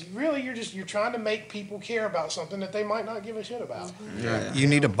because really you're trying to make people care about something that they might not give a shit about. Yeah. You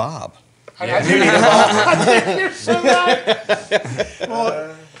need a Bob. I do need a Bob. I think you're so right.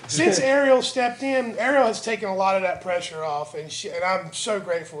 Well, since Ariel stepped in, Ariel has taken a lot of that pressure off, and I'm so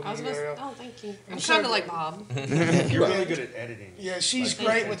grateful to you, Ariel. Oh, thank you. I'm kind of like Bob. You're really good at editing. Yeah, she's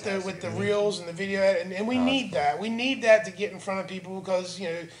great with the reels and the video, and we need that. We need that to get in front of people because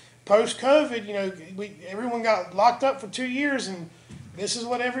post COVID, everyone got locked up for 2 years, and this is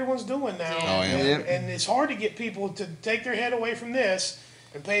what everyone's doing now. Oh, yeah. And it's hard to get people to take their head away from this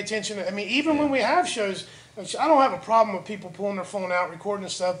and pay attention. Even when we have shows, I don't have a problem with people pulling their phone out, recording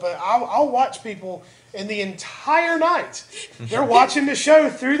stuff, but I'll watch people in the entire night. They're watching the show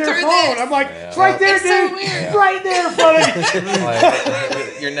through their phone. This. I'm like, it's right there, it's dude. So It's right there in front of you.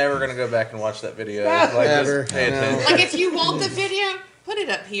 Like, you're never gonna go back and watch that video. Like, Never. just pay attention. Like if you want the video, put it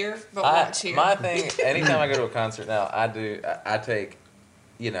up here, but watch here. My thing, anytime I go to a concert now, I take,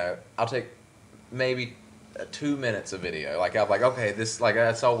 I'll take maybe 2 minutes of video. Like I'm like, okay, this, like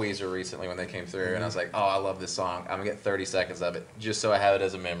I saw Weezer recently when they came through, and I was like, oh, I love this song. I'm gonna get 30 seconds of it just so I have it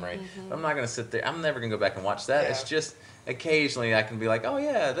as a memory. But I'm not gonna sit there. I'm never gonna go back and watch that. Yeah. It's just occasionally I can be like, oh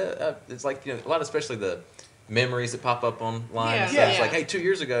yeah, it's like a lot, especially the memories that pop up online. Yeah. And stuff. It's Yeah. like, hey, 2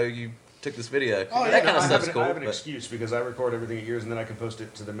 years ago you took this video. Oh, that kind of I stuff's have cool. I have an but- excuse because I record everything at yours and then I can post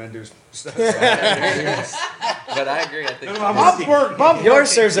it to the Menders stuff. But I agree. I think Bob's work. Yours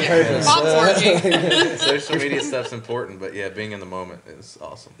serves a purpose. Bob's working. social media stuff's important, but yeah, being in the moment is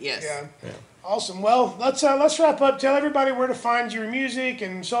awesome. Yes. Yeah. Awesome. Well, let's wrap up. Tell everybody where to find your music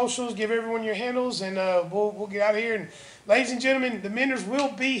and socials. Give everyone your handles, and we'll get out of here. And ladies and gentlemen, the Menders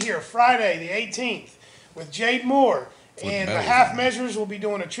will be here Friday, the 18th, with Jade Moore, and the Half Measures will be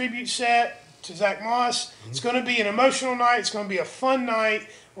doing a tribute set to Zach Moss. It's going to be an emotional night. It's going to be a fun night.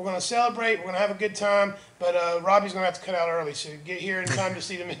 We're going to celebrate. We're going to have a good time. But Robbie's going to have to cut out early, so get here in time to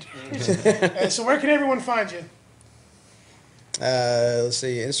see the Menders. So where can everyone find you? Let's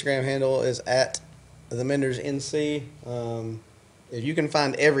see. Instagram handle is at the Menders NC. If you can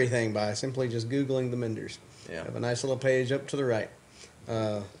find everything by simply just Googling the Menders. Yeah. Have a nice little page up to the right.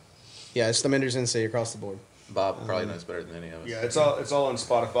 Yeah, it's the Menders NC across the board. Bob probably knows better than any of us. Yeah, it's all on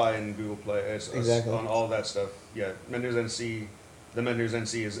Spotify and Google Play. It's Exactly. on all of that stuff. Yeah, Menders NC. The Menders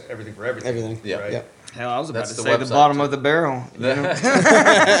NC is everything for everything. Everything. Yeah. Right? Yep. Hell, I was about That's to the say the website, bottom too. of the barrel. You know?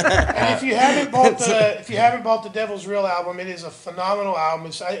 And if you haven't bought the Devil's Real album, it is a phenomenal album.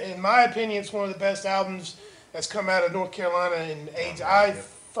 In my opinion, it's one of the best albums that's come out of North Carolina in age. I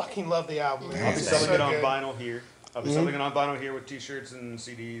fucking love the album. Man. I'll be It's selling so it on good. vinyl here. I'll be selling it on vinyl here with T-shirts and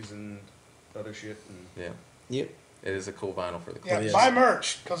CDs and other shit. And Yeah. Yep. It is a cool vinyl for the Yeah, club. Yes. buy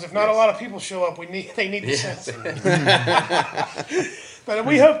merch because if not a lot of people show up, they need the Yes. sense. But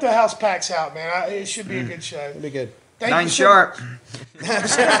we hope the house packs out, man. It should be a good show. It'll be good. Thank 9 you so- sharp.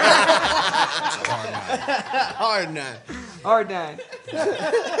 Hard nine. Hard 9.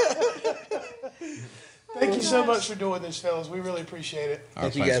 Thank you so much for doing this, fellas. We really appreciate it. Our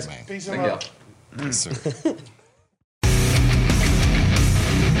Thank you, pleasure, guys. man. Peace and Thank love. y'all. Yes, sir.